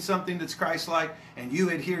I'm doing something that's Christ-like and you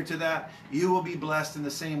adhere to that, you will be blessed in the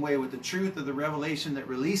same way with the truth of the revelation that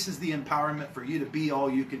releases the empowerment for you to be all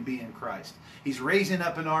you can be in Christ. He's raising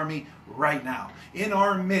up an army right now. In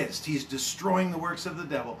our midst, he's destroying the works of the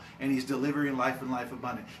devil and he's delivering life and life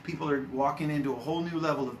abundant. People are walking into a whole new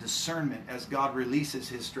level of discernment as God releases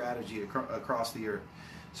his strategy across the earth.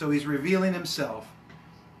 So he's revealing himself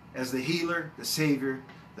as the healer, the Savior,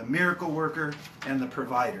 the miracle worker, and the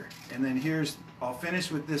provider. And then I'll finish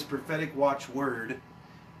with this prophetic watch word.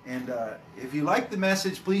 And if you like the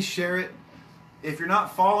message, please share it. If you're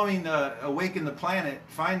not following Awaken the Planet,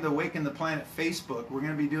 find the Awaken the Planet Facebook. We're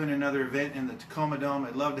going to be doing another event in the Tacoma Dome.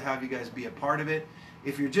 I'd love to have you guys be a part of it.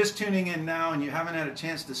 If you're just tuning in now and you haven't had a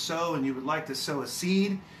chance to sow and you would like to sow a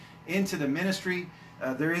seed into the ministry,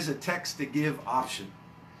 there is a text to give option.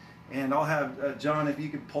 And I'll have, John, if you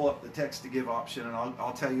could pull up the text to give option, and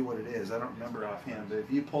I'll tell you what it is. I don't remember offhand, but if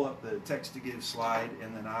you pull up the text to give slide,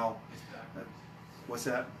 and then what's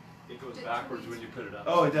that? It goes backwards when you put it up.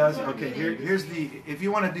 Oh, it does? Okay, here's if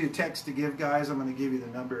you want to do text to give, guys, I'm going to give you the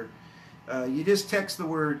number. You just text the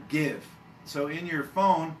word give. So in your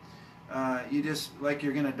phone, you just, like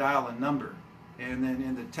you're going to dial a number. And then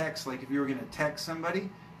in the text, like if you were going to text somebody,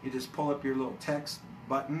 you just pull up your little text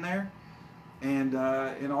button there. And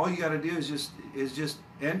all you got to do is just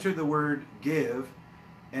enter the word give,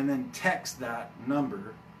 and then text that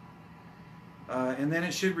number, and then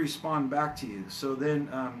it should respond back to you. So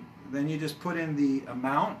then you just put in the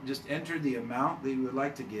amount, just enter the amount that you would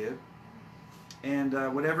like to give, and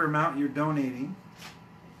whatever amount you're donating,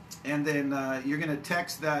 and then you're going to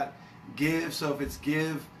text that give. So if it's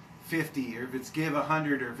give 50, or if it's give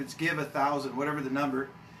 100, or if it's give 1,000, whatever the number.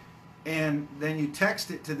 And then you text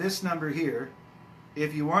it to this number here.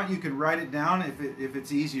 If you want, you can write it down if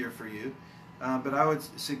it's easier for you. But I would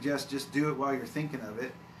suggest just do it while you're thinking of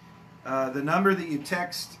it. The number that you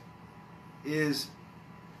text is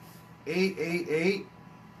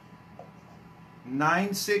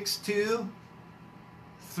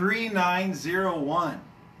 888-962-3901.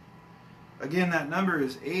 Again, that number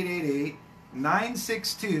is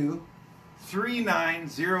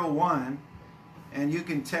 888-962-3901. And you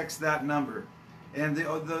can text that number. And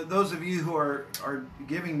those of you who are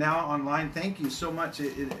giving now online, thank you so much.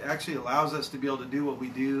 It actually allows us to be able to do what we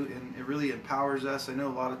do, and it really empowers us. I know a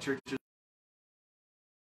lot of churches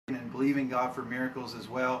and believing God for miracles as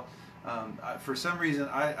well. For some reason,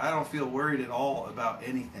 I don't feel worried at all about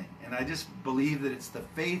anything. And I just believe that it's the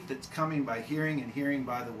faith that's coming by hearing, and hearing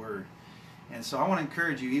by the word. And so I want to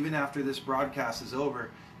encourage you, even after this broadcast is over,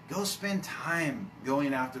 go spend time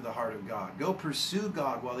going after the heart of God. Go pursue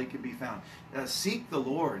God while he can be found. Seek the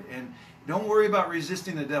Lord, and don't worry about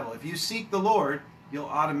resisting the devil. If you seek the Lord, you'll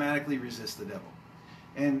automatically resist the devil.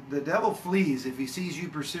 And the devil flees if he sees you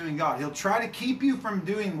pursuing God. He'll try to keep you from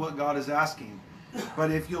doing what God is asking.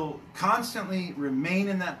 But if you'll constantly remain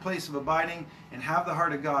in that place of abiding and have the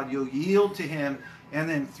heart of God, you'll yield to him, and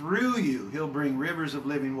then through you, he'll bring rivers of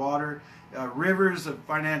living water. Rivers of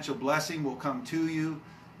financial blessing will come to you.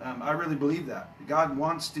 I really believe that. God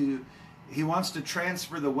wants to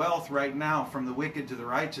transfer the wealth right now from the wicked to the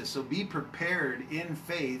righteous. So be prepared in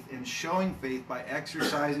faith and showing faith by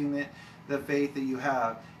exercising the faith that you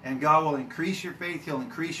have. And God will increase your faith. He'll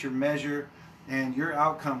increase your measure, and your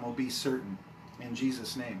outcome will be certain in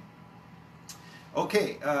Jesus' name.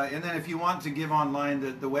 Okay, and then if you want to give online,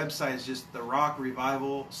 the website is just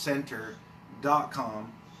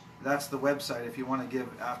therockrevivalcenter.com. That's the website if you want to give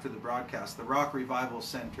after the broadcast,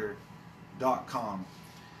 therockrevivalcenter.com.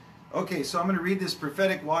 Okay, so I'm going to read this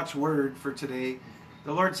prophetic watch word for today.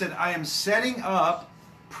 The Lord said, I am setting up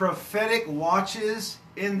prophetic watches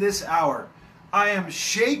in this hour. I am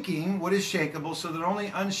shaking what is shakeable so that only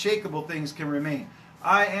unshakable things can remain.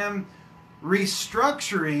 I am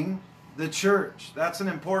restructuring the church. That's an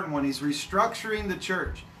important one. He's restructuring the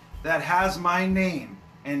church that has my name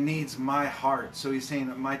and needs my heart. So he's saying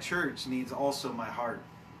that my church needs also my heart.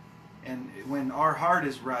 And when our heart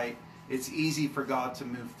is right, it's easy for God to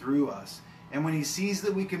move through us. And when he sees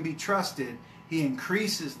that we can be trusted, he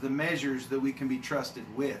increases the measures that we can be trusted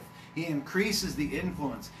with. He increases the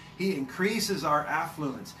influence. He increases our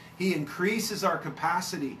affluence. He increases our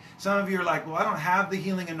capacity. Some of you are like, well, I don't have the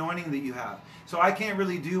healing anointing that you have, so I can't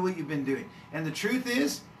really do what you've been doing. And the truth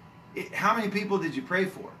is, how many people did you pray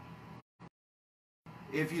for?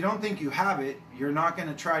 If you don't think you have it, you're not going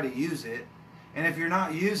to try to use it. And if you're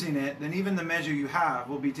not using it, then even the measure you have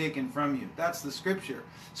will be taken from you. That's the scripture.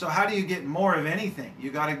 So how do you get more of anything? You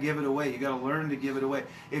got to give it away. You got to learn to give it away.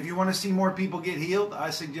 If you want to see more people get healed, I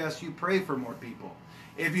suggest you pray for more people.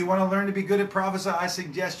 If you want to learn to be good at prophesy, I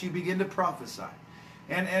suggest you begin to prophesy.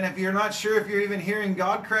 And if you're not sure if you're even hearing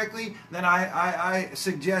God correctly, then I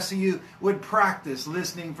suggest that you would practice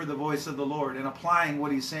listening for the voice of the Lord and applying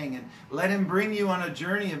what he's saying. And let him bring you on a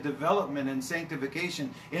journey of development and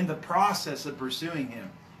sanctification in the process of pursuing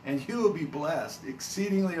him. And you will be blessed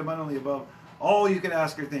exceedingly abundantly above all you could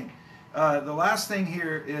ask or think. The last thing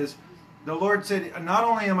here is the Lord said, not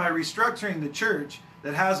only am I restructuring the church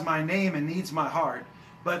that has my name and needs my heart,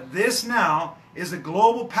 but this now is a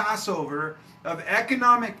global Passover of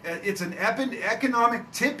economic, it's an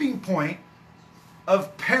economic tipping point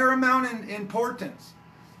of paramount importance.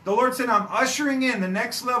 The Lord said, I'm ushering in the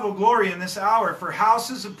next level glory in this hour for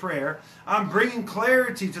houses of prayer. I'm bringing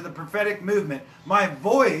clarity to the prophetic movement. My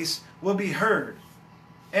voice will be heard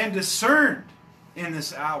and discerned in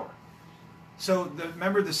this hour. So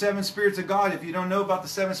remember the seven spirits of God. If you don't know about the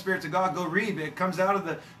seven spirits of God, go read. It comes out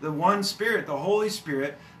of the one Spirit, the Holy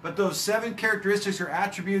Spirit. But those seven characteristics are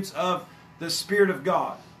attributes of the Spirit of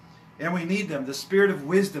God. And we need them. The Spirit of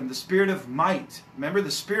wisdom, the Spirit of might. Remember, the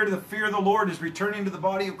Spirit of the fear of the Lord is returning to the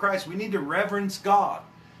body of Christ. We need to reverence God.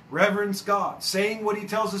 Reverence God. Saying what he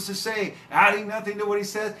tells us to say, adding nothing to what he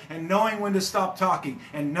says, and knowing when to stop talking,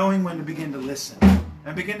 and knowing when to begin to listen.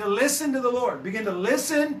 And begin to listen to the Lord. Begin to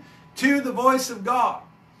listen to the voice of God.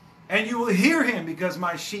 And you will hear him, because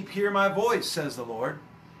my sheep hear my voice, says the Lord.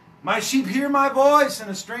 My sheep hear my voice, and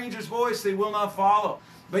a stranger's voice they will not follow.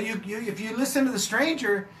 But if you listen to the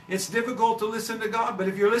stranger, it's difficult to listen to God. But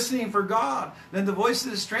if you're listening for God, then the voice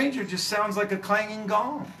of the stranger just sounds like a clanging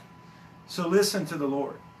gong. So listen to the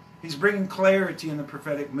Lord. He's bringing clarity in the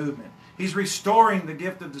prophetic movement. He's restoring the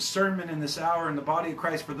gift of discernment in this hour in the body of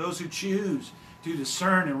Christ for those who choose to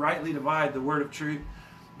discern and rightly divide the word of truth.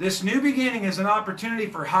 This new beginning is an opportunity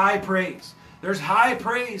for high praise. There's high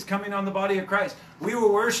praise coming on the body of Christ. We were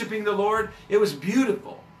worshiping the Lord. It was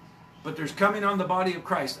beautiful. But there's coming on the body of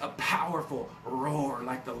Christ a powerful roar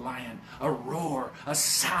like the lion. A roar, a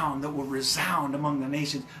sound that will resound among the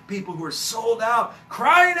nations. People who are sold out,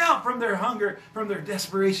 crying out from their hunger, from their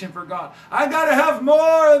desperation for God. I got to have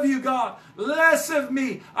more of you, God. Less of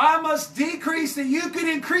me. I must decrease that you can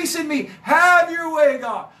increase in me. Have your way,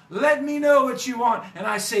 God. Let me know what you want. And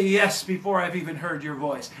I say yes before I've even heard your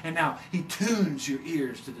voice. And now he tunes your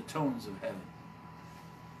ears to the tones of heaven.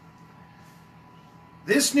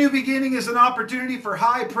 This new beginning is an opportunity for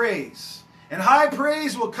high praise. And high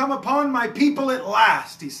praise will come upon my people at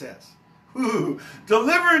last, he says. Ooh,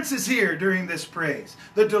 deliverance is here during this praise.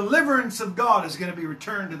 The deliverance of God is going to be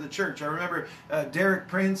returned to the church. I remember Derek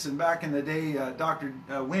Prince and back in the day, Dr.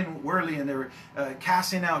 Wynn Worley, and they were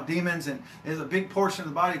casting out demons. And there's a big portion of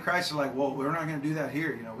the body of Christ are like, well, we're not going to do that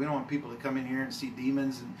here. You know, we don't want people to come in here and see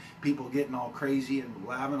demons and people getting all crazy and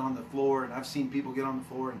laughing on the floor. And I've seen people get on the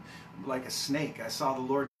floor and like a snake. I saw the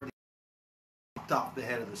Lord chopped off the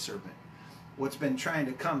head of the serpent. What's been trying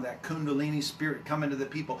to come, that Kundalini spirit come into the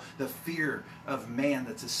people, the fear of man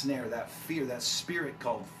that's a snare, that fear, that spirit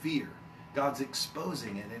called fear. God's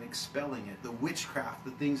exposing it and expelling it. The witchcraft,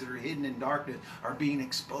 the things that are hidden in darkness are being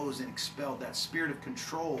exposed and expelled. That spirit of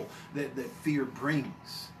control that fear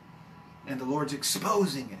brings. And the Lord's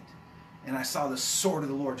exposing it. And I saw the sword of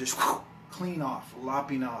the Lord just clean off,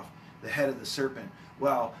 lopping off the head of the serpent.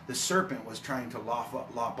 Well, the serpent was trying to lop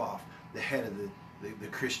off the head of the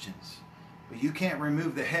Christians. But you can't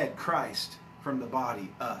remove the head, Christ, from the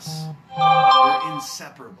body, us. They're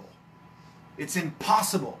inseparable. It's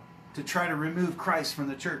impossible to try to remove Christ from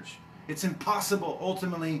the church. It's impossible.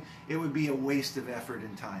 Ultimately, it would be a waste of effort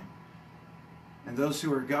and time. And those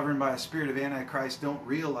who are governed by a spirit of Antichrist don't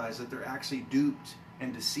realize that they're actually duped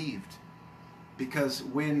and deceived. Because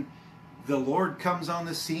when the Lord comes on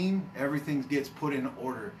the scene, everything gets put in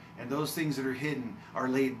order. And those things that are hidden are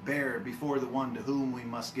laid bare before the one to whom we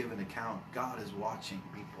must give an account. God is watching,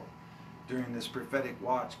 people. During this prophetic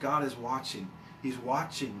watch, God is watching. He's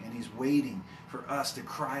watching and he's waiting for us to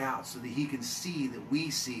cry out so that he can see that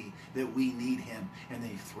we need him. And then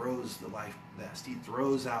he throws the life vest. He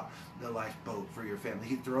throws out the lifeboat for your family.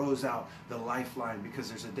 He throws out the lifeline because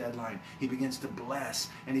there's a deadline. He begins to bless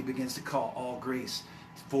and he begins to call all grace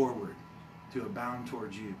forward to abound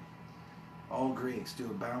towards you. All grace to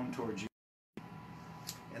abound towards you.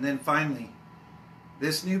 And then finally,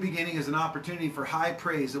 this new beginning is an opportunity for high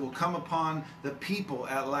praise that will come upon the people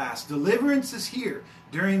at last. Deliverance is here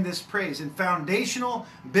during this praise, and foundational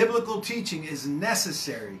biblical teaching is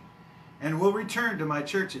necessary and will return to my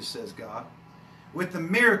churches, says God, with the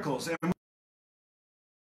miracles. And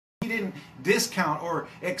he didn't discount or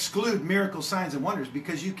exclude miracle signs and wonders,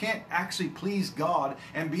 because you can't actually please God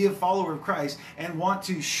and be a follower of Christ and want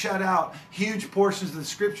to shut out huge portions of the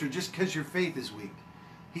scripture just because your faith is weak.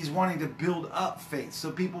 He's wanting to build up faith so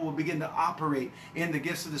people will begin to operate in the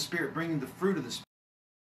gifts of the Spirit, bringing the fruit of the Spirit.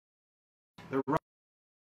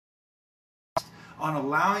 On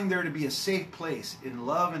allowing there to be a safe place in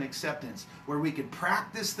love and acceptance where we could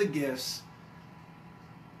practice the gifts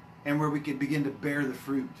and where we could begin to bear the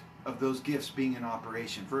fruit of those gifts being in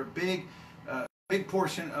operation. For a big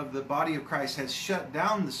portion of the body of Christ has shut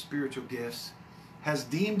down the spiritual gifts, has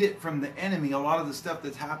deemed it from the enemy, a lot of the stuff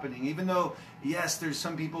that's happening. Even though, yes, there's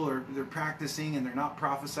some people they're practicing and they're not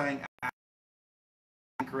prophesying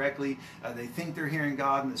correctly. They think they're hearing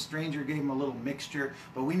God, and the stranger gave them a little mixture.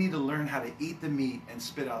 But we need to learn how to eat the meat and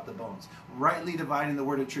spit out the bones. Rightly dividing the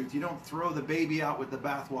word of truth. You don't throw the baby out with the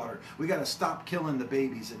bathwater. We got to stop killing the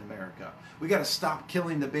babies in America. We got to stop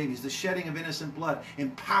killing the babies. The shedding of innocent blood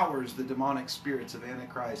empowers the demonic spirits of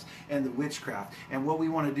Antichrist and the witchcraft. And what we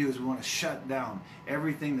want to do is we want to shut down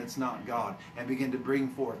everything that's not God and begin to bring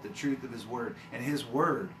forth the truth of his word. And his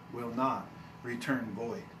word will not return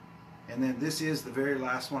void. And then this is the very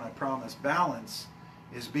last one, I promise. Balance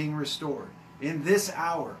is being restored. In this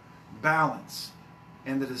hour, balance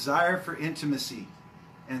and the desire for intimacy.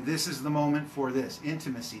 And this is the moment for this,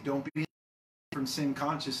 intimacy. Don't be from sin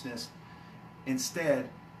consciousness. Instead,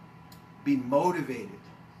 be motivated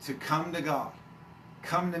to come to God.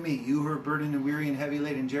 Come to me, you who are burdened and weary and heavy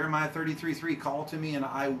laden. Jeremiah 33:3, call to me and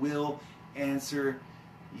I will answer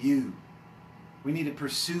you. We need to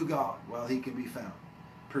pursue God while he can be found.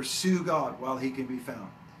 Pursue God while he can be found.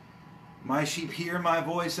 My sheep hear my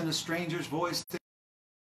voice, and a stranger's voice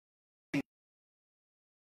I'll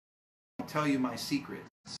tell you my secrets.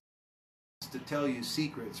 To tell you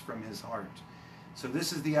secrets from his heart. So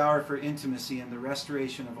this is the hour for intimacy and the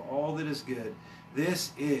restoration of all that is good.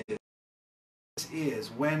 This is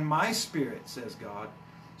when my spirit, says God,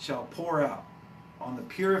 shall pour out on the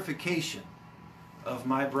purification of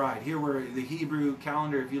my bride. Here where the Hebrew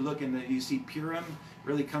calendar, if you look in you see Purim,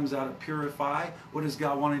 really comes out of purify. What is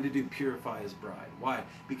God wanting to do? Purify his bride. Why?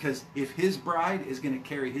 Because if his bride is going to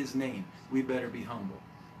carry his name, we better be humble.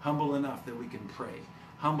 Humble enough that we can pray.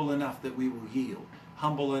 Humble enough that we will yield.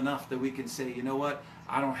 Humble enough that we can say, you know what?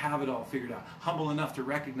 I don't have it all figured out. Humble enough to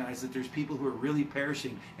recognize that there's people who are really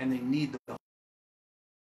perishing and they need the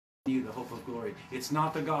hope of glory. It's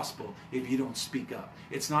not the gospel if you don't speak up.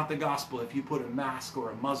 It's not the gospel if you put a mask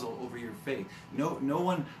or a muzzle over your faith. No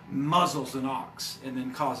one muzzles an ox and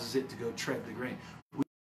then causes it to go tread the grain. We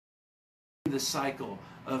the cycle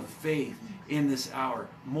of faith in this hour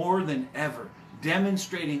more than ever,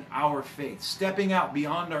 demonstrating our faith, stepping out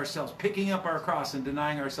beyond ourselves, picking up our cross and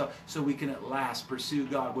denying ourselves so we can at last pursue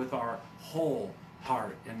God with our whole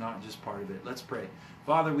heart and not just part of it. Let's pray.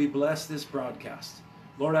 Father, we bless this broadcast.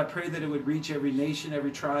 Lord, I pray that it would reach every nation,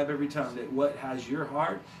 every tribe, every tongue, that what has your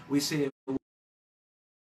heart, we say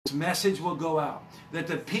this message will go out, that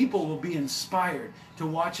the people will be inspired to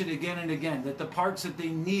watch it again and again, that the parts that they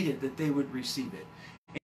needed, that they would receive it.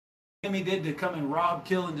 And the enemy did to come and rob,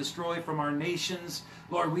 kill, and destroy from our nations,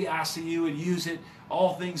 Lord, we ask that you would use it,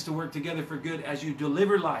 all things to work together for good as you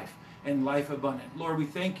deliver life and life abundant. Lord, we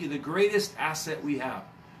thank you. The greatest asset we have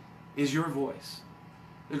is your voice.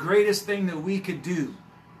 The greatest thing that we could do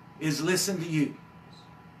is listen to you.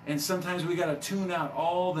 And sometimes we got to tune out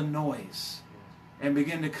all the noise and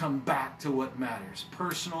begin to come back to what matters.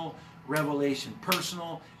 Personal revelation,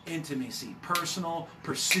 personal intimacy, personal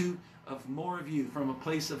pursuit of more of you from a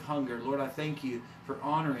place of hunger. Lord, I thank you for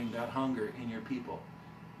honoring that hunger in your people.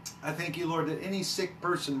 I thank you, Lord, that any sick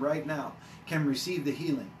person right now can receive the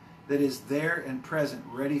healing that is there and present,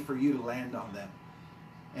 ready for you to land on them.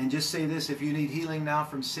 And just say this, if you need healing now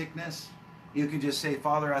from sickness, you can just say,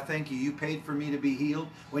 Father, I thank you. You paid for me to be healed.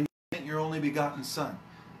 When your only begotten Son,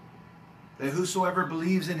 that whosoever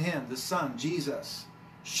believes in him, the Son, Jesus,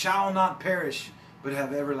 shall not perish, but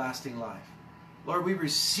have everlasting life. Lord, we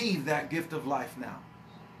receive that gift of life now.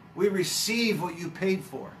 We receive what you paid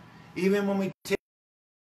for. Even when we take,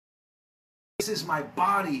 this is my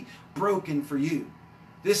body broken for you.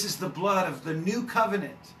 This is the blood of the new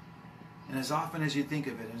covenant. And as often as you think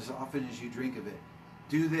of it, and as often as you drink of it,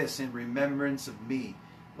 do this in remembrance of me.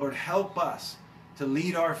 Lord, help us to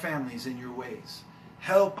lead our families in your ways.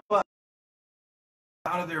 Help us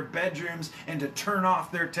out of their bedrooms and to turn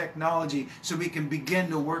off their technology so we can begin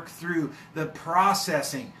to work through the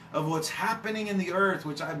processing of what's happening in the earth,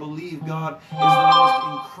 which I believe, God, is the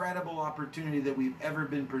most incredible opportunity that we've ever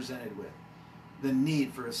been presented with. The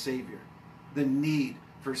need for a Savior. The need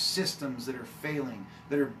for systems that are failing,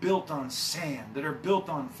 that are built on sand, that are built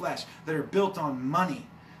on flesh, that are built on money,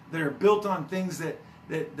 that are built on things that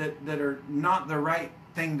are not the right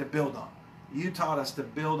thing to build on. You taught us to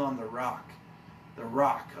build on the rock. The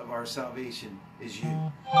rock of our salvation is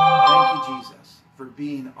you. Thank you, Jesus, for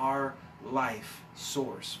being our life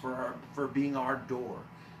source, for being our door,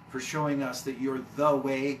 for showing us that you're the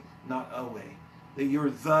way, not a way, that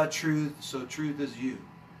you're the truth, so truth is you.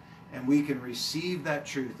 And we can receive that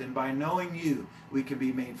truth, and by knowing you, we can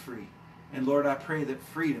be made free. And Lord, I pray that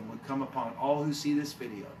freedom would come upon all who see this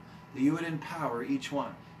video, that you would empower each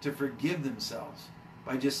one to forgive themselves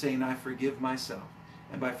by just saying, I forgive myself,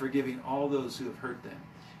 and by forgiving all those who have hurt them.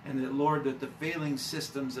 And that, Lord, that the failing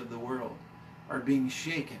systems of the world are being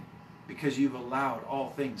shaken because you've allowed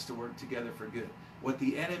all things to work together for good. What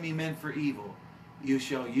the enemy meant for evil, you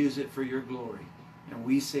shall use it for your glory. And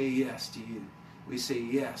we say yes to you. We say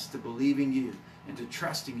yes to believing you and to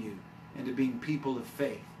trusting you and to being people of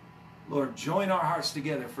faith. Lord, join our hearts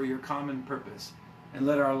together for your common purpose, and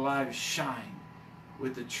let our lives shine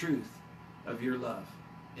with the truth of your love.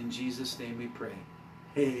 In Jesus' name we pray.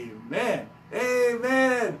 Amen.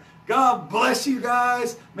 Amen. God bless you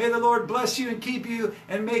guys. May the Lord bless you and keep you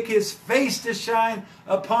and make his face to shine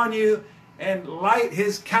upon you and light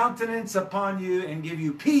his countenance upon you and give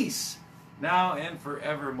you peace now and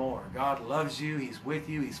forevermore. God loves you. He's with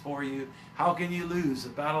you. He's for you. How can you lose a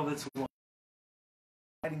battle that's won?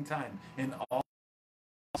 Exciting time in all.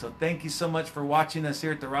 So thank you so much for watching us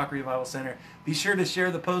here at the Rock Revival Center. Be sure to share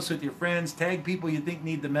the post with your friends. Tag people you think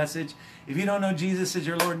need the message. If you don't know Jesus as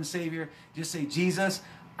your Lord and Savior, just say, Jesus,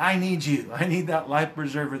 I need you. I need that life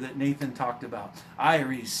preserver that Nathan talked about. I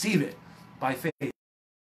receive it by faith.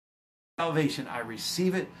 Salvation, I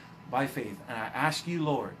receive it by faith. And I ask you,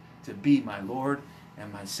 Lord, to be my Lord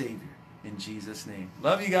and my Savior. In Jesus' name.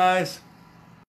 Love you guys.